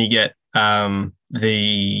 And then you get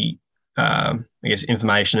the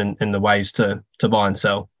information and the ways to buy and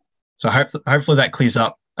sell. So hopefully that clears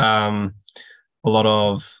up a lot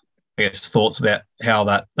of thoughts about how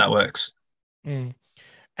that works. Mm.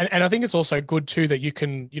 And I think it's also good too that you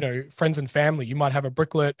can, friends and family, you might have a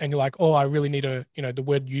Bricklet and you're like, oh, I really need the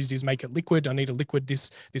word used is make it liquid. I need a liquid this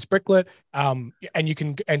Bricklet. And you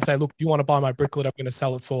can say, look, do you want to buy my Bricklet? I'm going to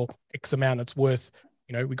sell it for X amount. It's worth,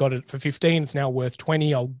 we got it for 15. It's now worth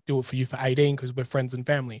 20. I'll do it for you for 18 because we're friends and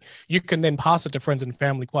family. You can then pass it to friends and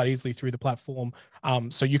family quite easily through the platform.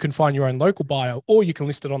 So you can find your own local buyer, or you can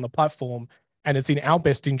list it on the platform. And it's in our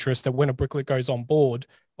best interest that when a Bricklet goes on board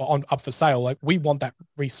or up for sale, like we want that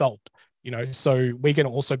resold, so we're going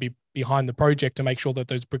to also be behind the project to make sure that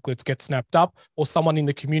those Bricklets get snapped up, or someone in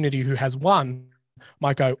the community who has one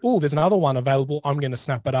might go, oh, there's another one available. I'm going to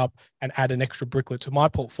snap it up and add an extra Bricklet to my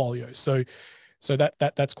portfolio. So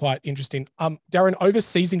that's quite interesting. Darren,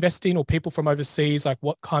 overseas investing or people from overseas, like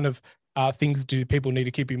what kind of things do people need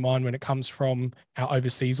to keep in mind when it comes from our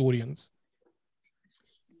overseas audience?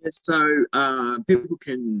 So people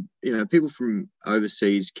can, people from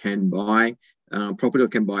overseas can buy property or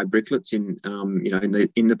can buy Bricklets in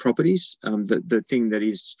the properties. The thing that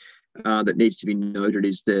is that needs to be noted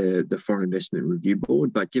is the Foreign Investment Review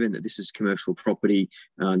Board. But given that this is commercial property,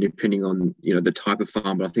 depending on the type of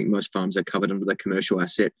farm, but I think most farms are covered under the commercial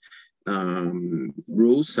asset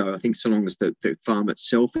rules. So I think so long as the farm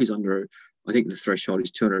itself is under, I think the threshold is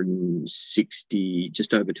 260,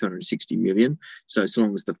 just over 260 million. So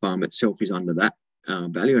long as the farm itself is under that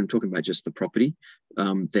value, and I'm talking about just the property,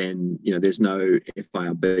 then there's no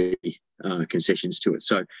FIRB concessions to it.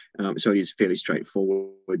 So it is fairly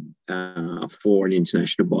straightforward for an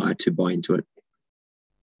international buyer to buy into it.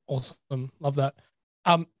 Awesome, love that.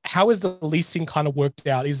 How is the leasing kind of worked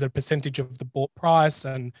out? Is it a percentage of the bought price,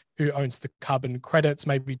 and who owns the carbon credits?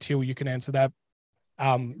 Maybe Till, you can answer that.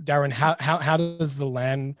 Darren, how does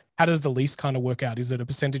the lease kind of work out? Is it a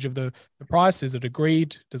percentage of the price? Is it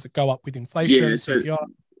agreed? Does it go up with inflation? Yeah, so CPI?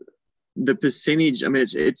 the percentage, I mean,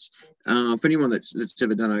 it's for anyone that's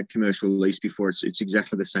ever done a commercial lease before, it's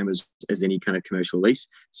exactly the same as any kind of commercial lease.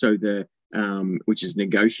 So which is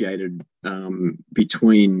negotiated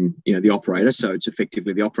between the operator. So it's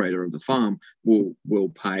effectively the operator of the farm will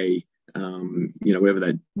pay whatever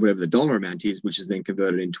the dollar amount is, which is then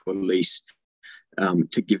converted into a lease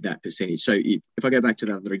to give that percentage. So if I go back to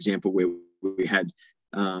the other example where we had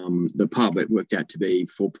the pub, it worked out to be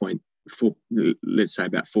 4.4, let's say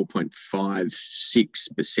about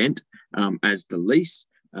 4.56% as the lease,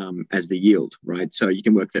 as the yield, right? So you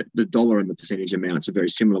can work that the dollar and the percentage amounts are very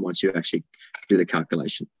similar once you actually do the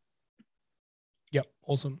calculation. Yep,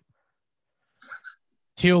 awesome.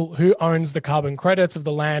 Till, who owns the carbon credits of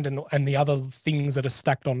the land and the other things that are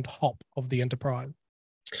stacked on top of the enterprise?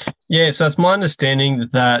 Yeah, so it's my understanding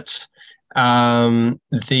that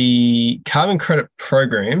the carbon credit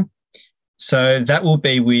program, so that will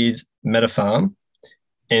be with MetaFarm.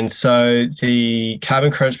 And so the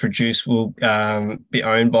carbon credits produced will be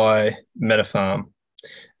owned by MetaFarm.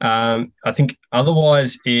 I think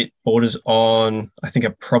otherwise it borders on, I think,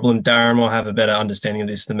 a problem. Darren will have a better understanding of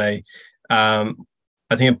this than me. I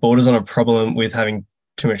think it borders on a problem with having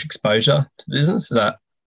too much exposure to the business. Is that?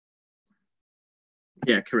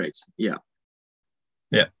 Yeah, correct. Yeah.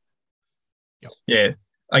 Yeah. Yep. Yeah.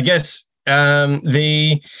 I guess a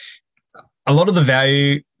lot of the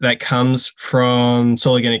value that comes from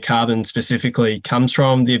soil organic carbon specifically comes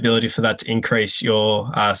from the ability for that to increase your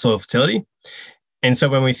soil fertility. And so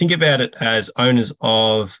when we think about it as owners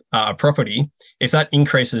of a property, if that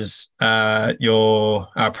increases your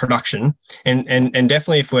production, and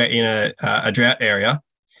definitely if we're in a drought area,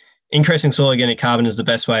 increasing soil organic carbon is the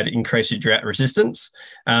best way to increase your drought resistance,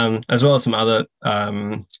 as well as some other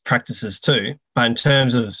practices too. But in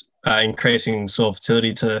terms of increasing soil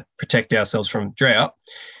fertility to protect ourselves from drought,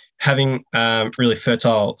 having really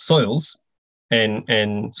fertile soils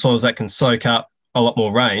and soils that can soak up a lot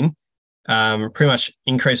more rain pretty much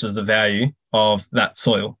increases the value of that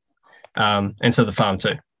soil, and so the farm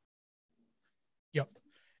too.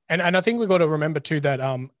 And I think we've got to remember too that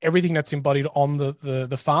everything that's embodied on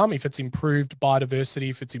the farm, if it's improved biodiversity,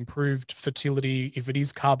 if it's improved fertility, if it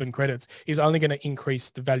is carbon credits, is only going to increase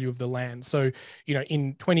the value of the land. So,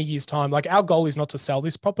 in 20 years' time, like our goal is not to sell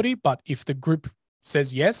this property, but if the group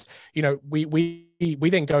says yes, we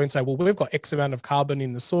then go and say, well, we've got X amount of carbon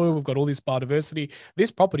in the soil, we've got all this biodiversity.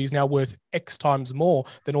 This property is now worth X times more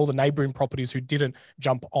than all the neighboring properties who didn't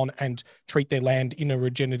jump on and treat their land in a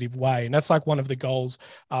regenerative way. And that's like one of the goals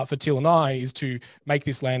for Till and I, is to make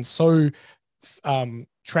this land so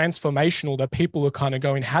transformational that people are kind of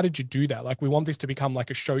going, how did you do that? Like, we want this to become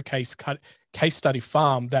like a showcase case study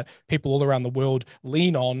farm that people all around the world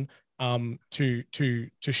lean on to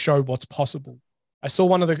show what's possible. I saw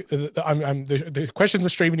one of the questions are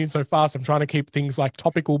streaming in so fast. I'm trying to keep things like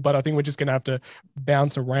topical, but I think we're just going to have to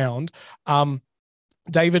bounce around.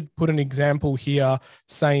 David put an example here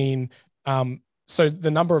saying, so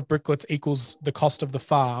the number of bricklets equals the cost of the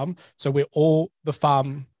farm. So we're all the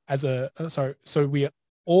farm as so we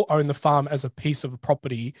all own the farm as a piece of a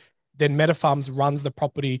property. Then MetaFarms runs the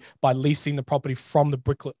property by leasing the property from the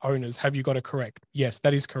bricklet owners. Have you got it correct? Yes,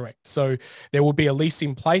 that is correct. So there will be a lease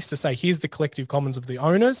in place to say, here's the collective commons of the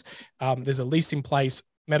owners. There's a lease in place.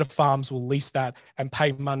 MetaFarms will lease that and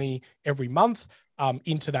pay money every month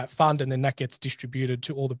into that fund, and then that gets distributed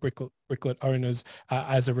to all the bricklet owners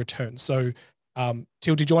as a return. So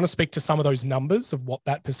Till, did you want to speak to some of those numbers of what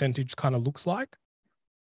that percentage kind of looks like?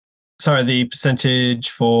 Sorry, the percentage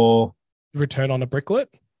for? Return on a bricklet?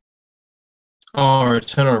 Oh,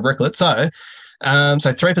 return on a bricklet. So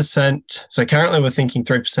 3%. So currently we're thinking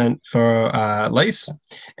 3% for lease.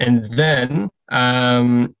 And then,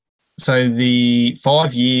 so the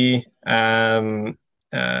 5-year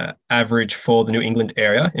average for the New England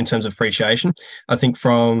area in terms of appreciation, I think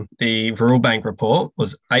from the Rural Bank report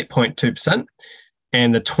was 8.2%.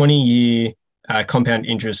 And the 20-year compound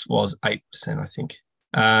interest was 8%, I think.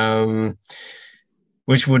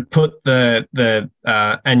 Which would put the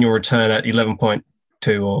annual return at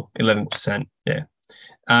 11.2 or 11%. Yeah.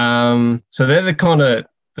 So they're the kind of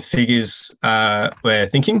the figures we're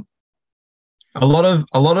thinking. A lot of,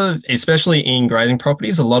 especially in grazing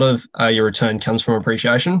properties, a lot of your return comes from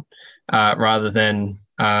appreciation rather than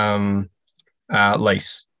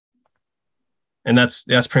lease, and that's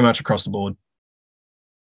pretty much across the board.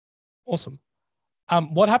 Awesome.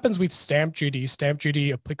 What happens with stamp duty? Stamp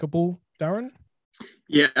duty applicable, Darren?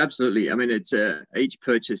 Yeah, absolutely. I mean, it's each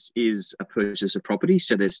purchase is a purchase of property,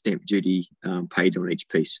 so there's stamp duty paid on each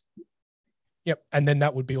piece. Yep, and then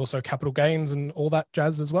that would be also capital gains and all that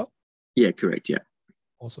jazz as well? Yeah, correct, yeah.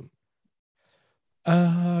 Awesome.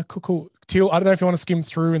 Cool. Teal, I don't know if you want to skim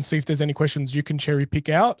through and see if there's any questions you can cherry pick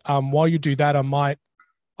out. While you do that, I might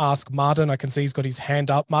ask Martin. I can see he's got his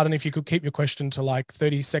hand up. Martin, if you could keep your question to like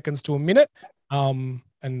 30 seconds to a minute, and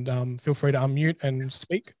feel free to unmute and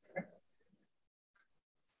speak.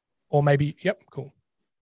 Or maybe, yep, cool.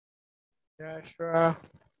 Yeah, sure.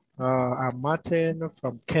 I'm Martin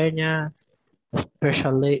from Kenya,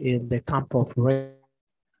 especially in the camp of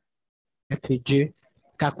refugee,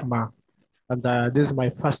 Kakuma. And this is my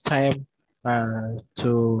first time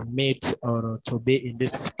to meet or to be in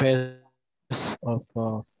this space of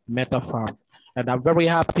Meta Farm. And I'm very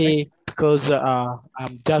happy because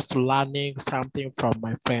I'm just learning something from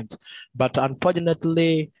my friends. But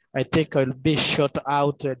unfortunately, I think I'll be shut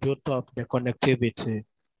out due to the connectivity.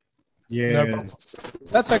 Yes. No problem.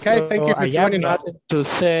 That's okay. Thank you for joining us. Nothing to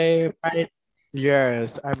say.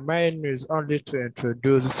 Yes, mine is only to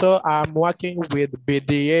introduce. So I'm working with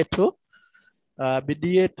BDA2.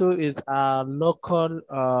 BDA2 is a local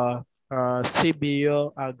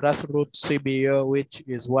CBO, a grassroots CBO, which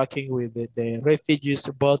is working with the refugees,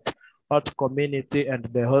 both hot community and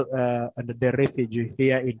the refugee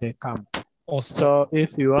here in the camp. Awesome. So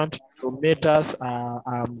if you want to meet us,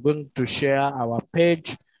 I'm going to share our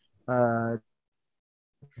page, the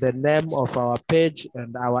name of our page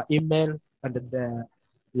and our email, and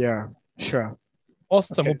yeah, sure.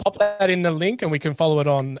 Awesome. Okay. We'll pop that in the link and we can follow it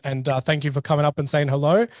on. And thank you for coming up and saying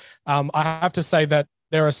hello. I have to say that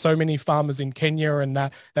there are so many farmers in Kenya and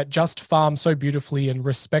that just farm so beautifully and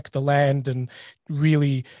respect the land and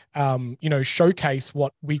really, showcase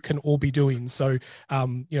what we can all be doing. So,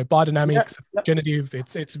 biodynamics, regenerative,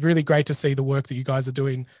 it's really great to see the work that you guys are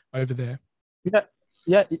doing over there.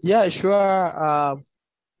 Yeah, sure.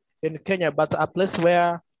 In Kenya, but a place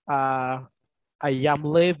where I am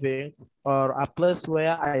living or a place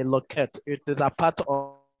where I locate, it is a part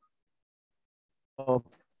of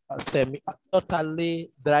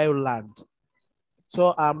totally dry land.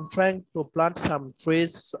 So I'm trying to plant some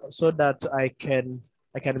trees so that I can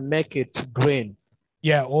make it green.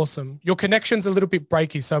 Yeah, awesome. Your connection's a little bit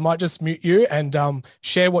breaky, so I might just mute you and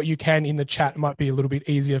share what you can in the chat. It might be a little bit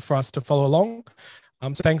easier for us to follow along.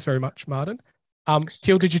 So thanks very much, Martin.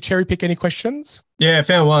 Teal, did you cherry pick any questions? Yeah, I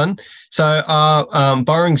found one. So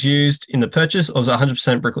borrowings used in the purchase or is it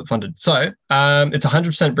 100% Bricklet funded? So it's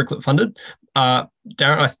 100% Bricklet funded.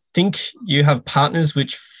 Darren, I think you have partners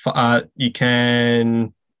which you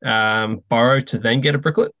can borrow to then get a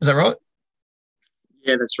Bricklet. Is that right?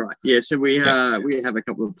 Yeah, that's right. Yeah, so we have a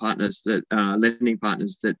couple of partners that lending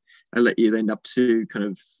partners that let you lend up to kind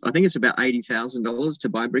of, I think it's about $80,000 to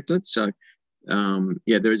buy Bricklet. So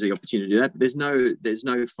there is the opportunity to do that. There's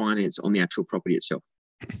no finance on the actual property itself.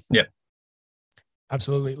 Yeah,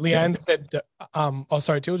 absolutely. Leanne said,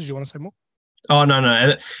 sorry, Teal, did you want to say more? Oh, no.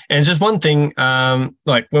 And it's just one thing,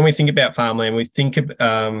 like when we think about farmland, we think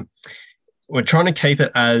we're trying to keep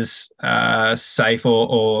it as safe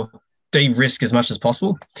or de-risk as much as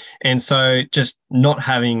possible. And so just not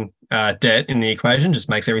having debt in the equation just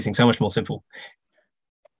makes everything so much more simple.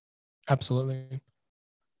 Absolutely.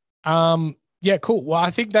 Yeah, cool. Well,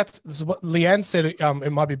 I think that's what Leanne said.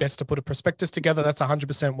 It might be best to put a prospectus together. That's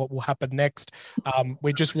 100% what will happen next.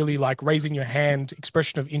 We're just really like raising your hand,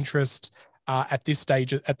 expression of interest at this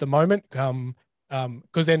stage at the moment.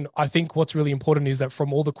 Because then I think what's really important is that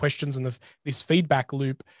from all the questions and this feedback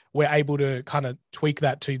loop, we're able to kind of tweak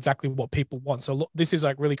that to exactly what people want. So this is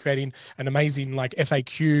like really creating an amazing like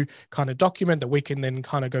FAQ kind of document that we can then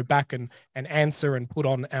kind of go back and answer and put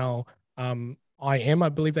on our I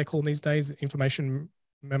believe they call them these days, information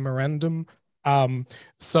memorandum.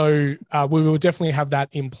 So we will definitely have that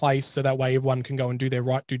in place so that way everyone can go and do their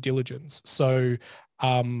right due diligence. So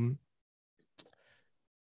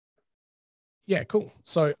yeah, cool.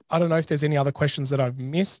 So I don't know if there's any other questions that I've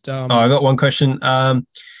missed. I got one question.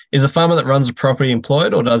 Is a farmer that runs a property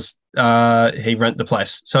employed or does he rent the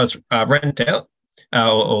place? So it's rent out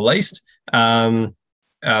or leased.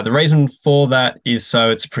 The reason for that is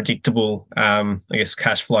so it's predictable, I guess,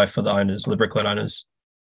 cash flow for the owners, the Bricklet owners.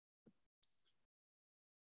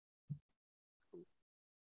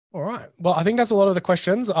 All right. Well, I think that's a lot of the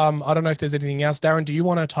questions. I don't know if there's anything else. Darren, do you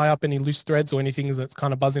want to tie up any loose threads or anything that's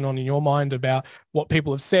kind of buzzing on in your mind about what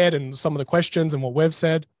people have said and some of the questions and what we've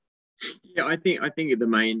said? Yeah, I think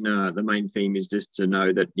the main theme is just to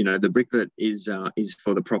know that the bricklet is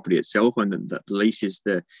for the property itself, and that the lease is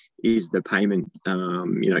the payment,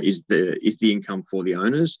 is the income for the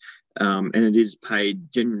owners, and it is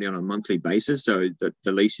paid generally on a monthly basis. So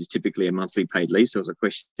the lease is typically a monthly paid lease. There was a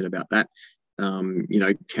question about that.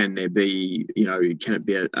 Can it be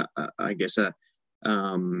I guess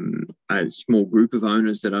a small group of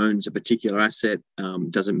owners that owns a particular asset?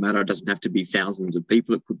 Doesn't matter. It doesn't have to be thousands of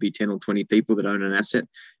people. It could be 10 or 20 people that own an asset.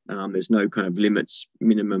 There's no kind of limits,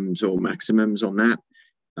 minimums or maximums on that,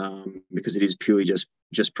 because it is purely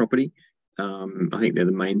just property. I think they're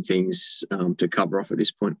the main things to cover off at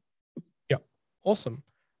this point. Yeah, awesome.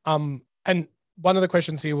 And one of the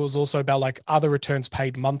questions here was also about, like, are the returns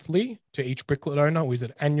paid monthly to each bricklet owner, or is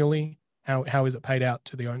it annually? How is it paid out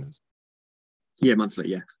to the owners? Yeah, monthly.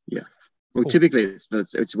 Yeah. Well, cool. Typically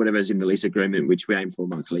it's whatever's in the lease agreement, which we aim for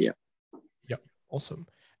monthly. Yeah. Yep. Awesome.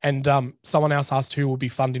 And someone else asked who will be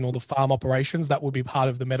funding all the farm operations. That will be part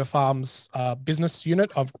of the Meta Farms business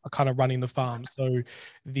unit of kind of running the farm. So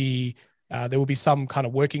there will be some kind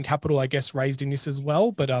of working capital, I guess, raised in this as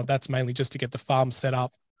well. But that's mainly just to get the farm set up,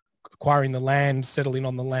 acquiring the land, settling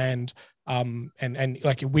on the land. And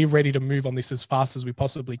like, we're ready to move on this as fast as we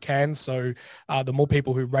possibly can. So the more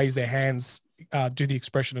people who raise their hands, do the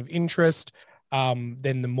expression of interest,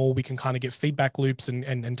 then the more we can kind of get feedback loops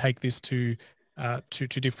and take this to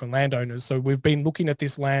different landowners. So we've been looking at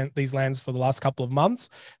these lands for the last couple of months,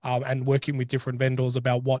 and working with different vendors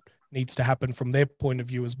about what needs to happen from their point of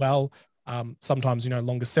view as well. Sometimes,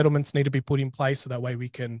 longer settlements need to be put in place, so that way we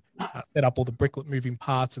can set up all the bricklet moving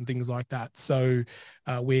parts and things like that. So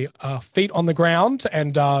we are feet on the ground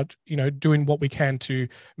and, doing what we can to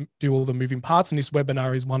do all the moving parts. And this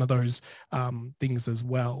webinar is one of those things as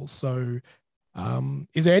well. So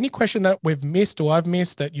is there any question that we've missed or I've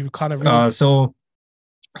missed that you kind of really...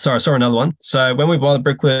 Sorry, I saw another one. So when we buy the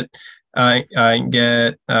bricklet,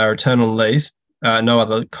 get a return on lease, no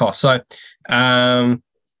other cost. So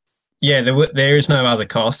yeah, there is no other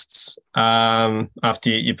costs after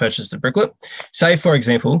you purchase the bricklet. Say, for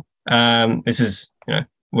example, this is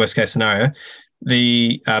worst case scenario,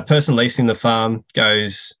 the person leasing the farm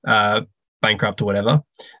goes bankrupt or whatever,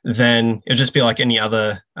 then it'll just be like any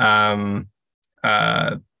other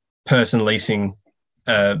person leasing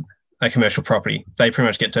a commercial property. They pretty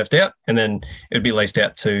much get turfed out, and then it would be leased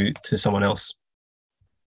out to someone else.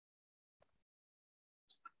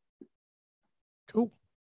 Cool.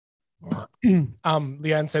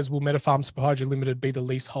 Leanne says, will Meta Farms Proprietary Limited be the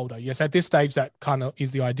leaseholder? Yes, at this stage, that kind of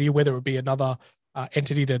is the idea, whether it be another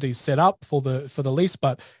entity that is set up for the lease,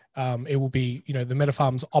 but it will be, the Meta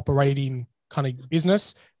Farms operating kind of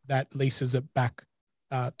business that leases it back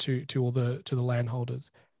to the landholders.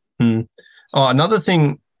 Oh, another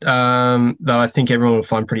thing that I think everyone will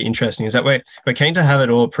find pretty interesting is that we're keen to have it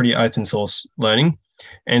all pretty open source learning,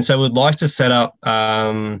 and so we'd like to set up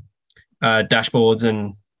dashboards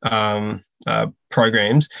and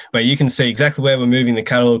programs where you can see exactly where we're moving the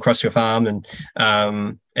cattle across your farm,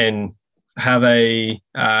 and have a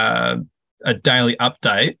daily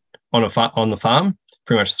update on the farm,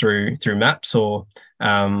 pretty much through maps or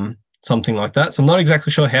something like that. So I'm not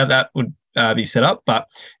exactly sure how that would be set up, but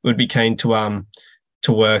would be keen to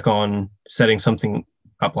work on setting something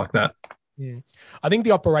up like that. Yeah. I think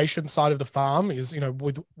the operations side of the farm is,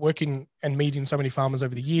 with working and meeting so many farmers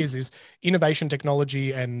over the years, is innovation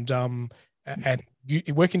technology and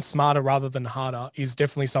working smarter rather than harder is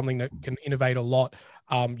definitely something that can innovate a lot.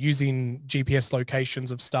 Using GPS locations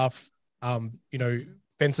of stuff,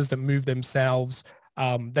 fences that move themselves.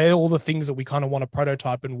 They're all the things that we kind of want to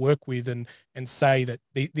prototype and work with and say that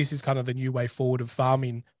this is kind of the new way forward of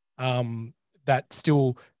farming, that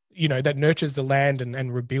still, that nurtures the land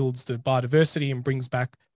and rebuilds the biodiversity and brings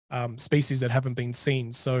back species that haven't been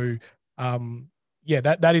seen. So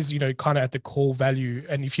that is, kind of at the core value.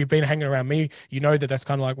 And if you've been hanging around me, that's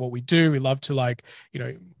kind of like what we do. We love to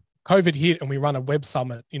COVID hit and we run a web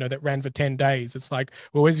summit, that ran for 10 days. It's like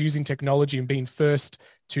we're always using technology and being first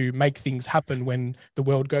to make things happen when the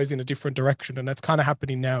world goes in a different direction. And that's kind of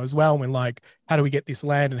happening now as well. When how do we get this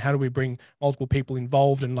land and how do we bring multiple people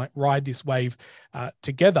involved and ride this wave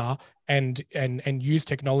together and use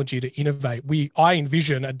technology to innovate. I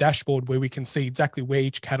envision a dashboard where we can see exactly where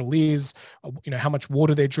each cattle is, how much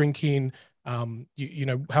water they're drinking, how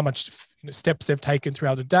much steps they've taken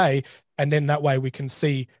throughout the day. And then that way we can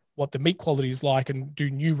see what the meat quality is like and do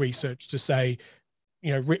new research to say,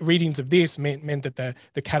 readings of this meant that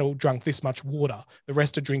the cattle drank this much water, the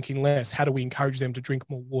rest are drinking less. How do we encourage them to drink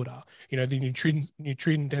more water? The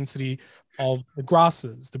nutrient density of the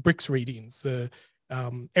grasses, the bricks readings, the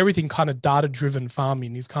everything kind of data-driven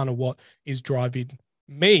farming is kind of what is driving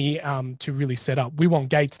me to really set up. We want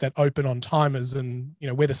gates that open on timers and, you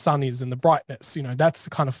know, where the sun is and the brightness, you know, that's the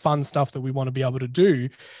kind of fun stuff that we want to be able to do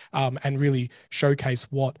and really showcase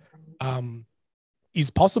what is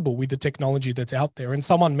possible with the technology that's out there. And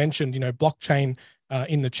someone mentioned, you know, blockchain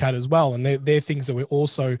in the chat as well. And they're things that we're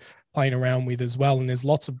also playing around with as well. And there's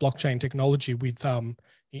lots of blockchain technology with,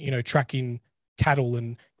 you know, tracking cattle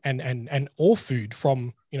and all food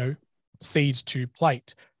from, you know, seed to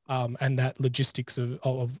plate. And that logistics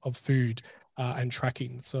of food and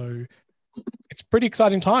tracking. So it's pretty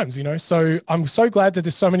exciting times, you know. So I'm so glad that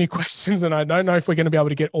there's so many questions, and I don't know if we're going to be able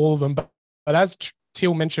to get all of them. But as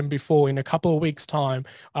Teal mentioned before, in a couple of weeks' time,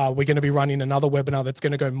 we're going to be running another webinar that's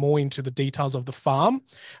going to go more into the details of the farm.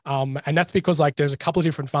 And that's because, like, there's a couple of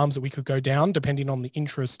different farms that we could go down depending on the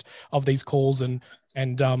interest of these calls. And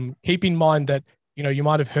keep in mind that, you know, you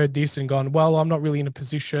might have heard this and gone, well, I'm not really in a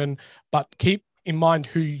position, but keep in mind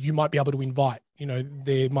who you might be able to invite. You know,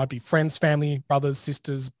 there might be friends, family, brothers,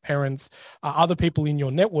 sisters, parents, other people in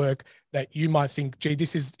your network that you might think, gee,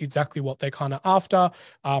 this is exactly what they're kind of after.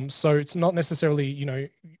 So it's not necessarily, you know,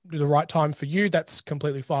 the right time for you. That's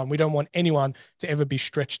completely fine. We don't want anyone to ever be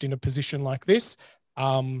stretched in a position like this.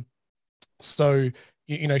 So,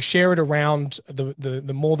 you know, share it around. The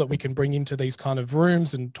more that we can bring into these kind of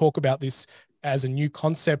rooms and talk about this as a new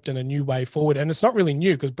concept and a new way forward. And it's not really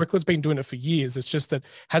new because Bricklet's been doing it for years. It's just that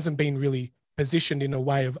hasn't been really positioned in a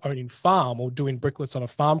way of owning farm or doing bricklets on a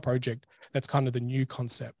farm project. That's kind of the new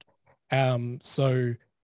concept. So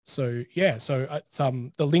yeah, so it's,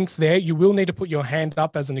 the links there. You will need to put your hand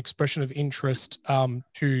up as an expression of interest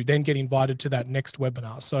to then get invited to that next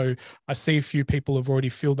webinar. So I see a few people have already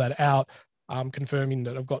filled that out, confirming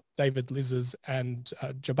that I've got David, Liz's, and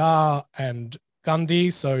Jabbar and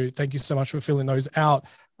Gundy. So thank you so much for filling those out.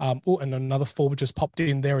 Oh, and another form just popped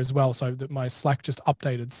in there as well, so that my Slack just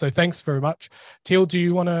updated. So thanks very much. Teal, do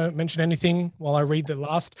you want to mention anything while I read the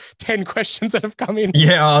last 10 questions that have come in?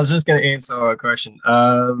 Yeah, I was just going to answer a question.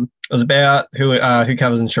 It was about who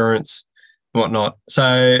covers insurance and whatnot.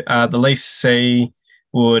 So the leasee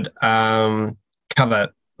would cover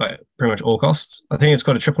like, pretty much all costs. I think it's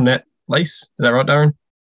got a triple net lease. Is that right, Darren?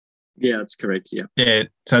 Yeah, that's correct. Yeah. Yeah.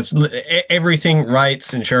 So it's everything,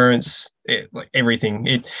 rates, insurance, like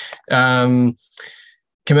everything.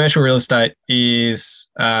 Commercial real estate is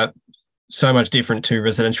so much different to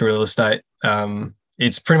residential real estate.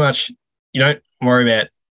 It's pretty much, you don't worry about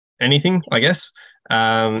anything, I guess.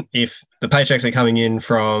 If the paychecks are coming in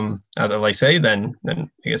from the leasee, then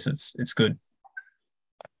I guess it's good.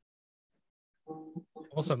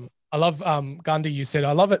 Awesome. I love, Gandhi, you said,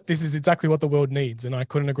 I love it. This is exactly what the world needs. And I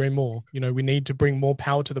couldn't agree more. You know, we need to bring more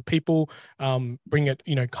power to the people, bring it,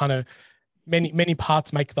 you know, kind of many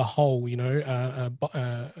parts make the whole, you know,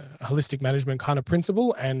 holistic management kind of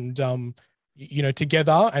principle. And, you know,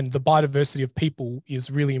 together, and the biodiversity of people is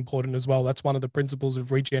really important as well. That's one of the principles of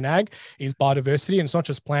regen ag is biodiversity. And it's not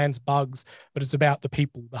just plants, bugs, but it's about the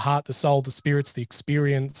people, the heart, the soul, the spirits, the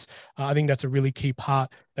experience. I think that's a really key part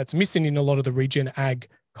that's missing in a lot of the regen ag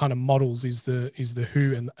kind of models is the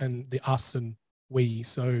who and the us and we.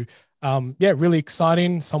 So yeah, really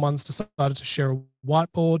exciting. Someone's decided to share a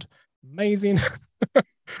whiteboard. Amazing.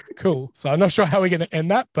 Cool. So I'm not sure how we're going to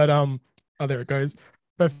end that, but oh, there it goes.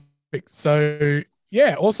 Perfect. So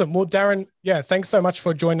yeah, awesome. Well, Darren, yeah, thanks so much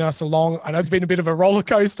for joining us along. I know it's been a bit of a roller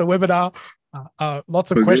coaster webinar.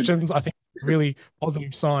 Lots of questions. I think it's a really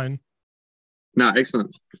positive sign. No,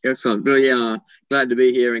 excellent. Really glad to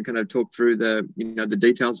be here and kind of talk through the, you know, the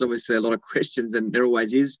details. Obviously, a lot of questions, and there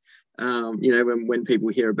always is, you know, when people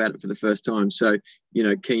hear about it for the first time. So, you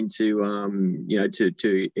know, keen to, you know,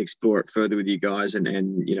 to explore it further with you guys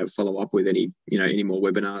and you know, follow up with any, you know, any more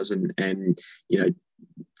webinars and, you know,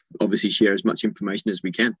 obviously share as much information as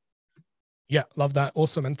we can. Yeah, love that.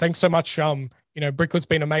 Awesome. And thanks so much. You know, Bricklet's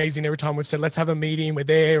been amazing. Every time we've said, let's have a meeting, we're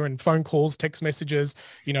there, and phone calls, text messages.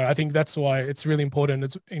 You know, I think that's why it's really important.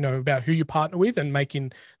 It's, you know, about who you partner with and make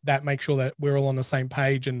sure that we're all on the same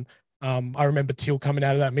page. And I remember Teal coming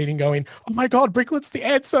out of that meeting going, oh my God, Bricklet's the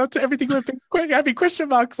answer to everything we've been having question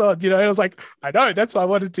marks on. You know, I was like, I know, that's why I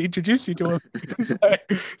wanted to introduce you to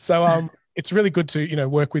it. So it's really good to, you know,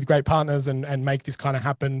 work with great partners and make this kind of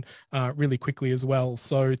happen really quickly as well.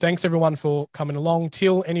 So thanks everyone for coming along.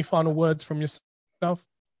 Teal, any final words from yourself?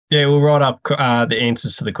 Yeah, we'll write up the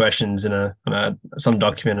answers to the questions in some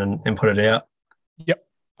document and put it out. Yep,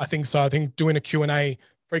 I think so. I think doing a Q&A,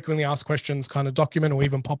 frequently asked questions kind of document, or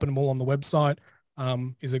even popping them all on the website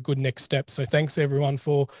is a good next step. So thanks everyone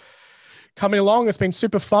for coming along. It's been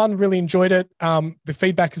super fun. Really enjoyed it. The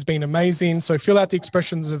feedback has been amazing. So fill out the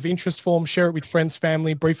expressions of interest form, share it with friends,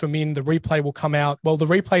 family, brief them in. The replay will come out. Well, the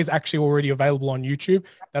replay is actually already available on YouTube.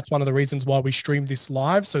 That's one of the reasons why we streamed this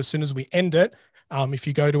live. So as soon as we end it, if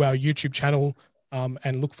you go to our YouTube channel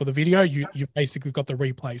and look for the video, you've basically got the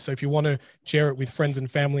replay. So if you want to share it with friends and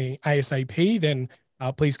family ASAP, then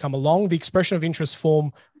please come along. The expression of interest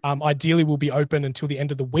form ideally will be open until the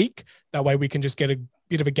end of the week. That way we can just get a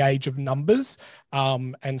bit of a gauge of numbers.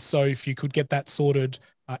 And so if you could get that sorted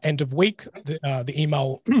end of week, the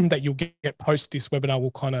email that you'll get post this webinar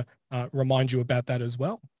will kind of remind you about that as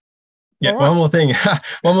well. Yeah, right.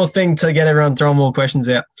 One more thing to get everyone throwing more questions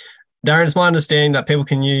out. Darren, it's my understanding that people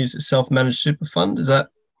can use self-managed super fund. Is that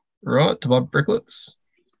right, to buy bricklets?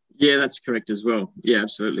 Yeah, that's correct as well. Yeah,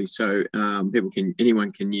 absolutely. So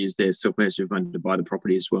anyone can use their self-managed super fund to buy the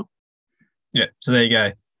property as well. Yeah, so there you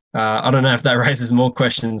go. I don't know if that raises more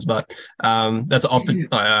questions, but that's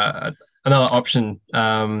another option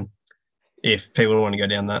if people want to go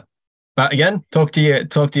down that. But again, talk to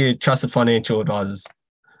your trusted financial advisors.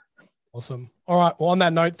 Awesome. All right. Well, on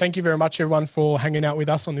that note, thank you very much, everyone, for hanging out with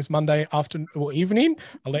us on this Monday afternoon or evening.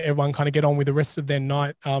 I'll let everyone kind of get on with the rest of their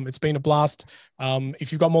night. It's been a blast.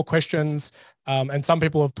 If you've got more questions, and some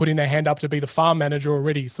people have put in their hand up to be the farm manager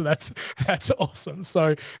already, so that's awesome.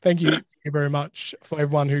 So thank you very much for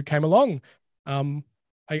everyone who came along.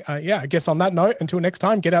 I guess on that note, until next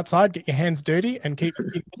time, get outside, get your hands dirty, and keep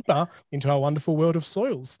deeper into our wonderful world of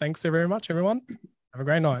soils. Thanks very much, everyone. Have a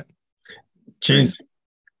great night. Cheers.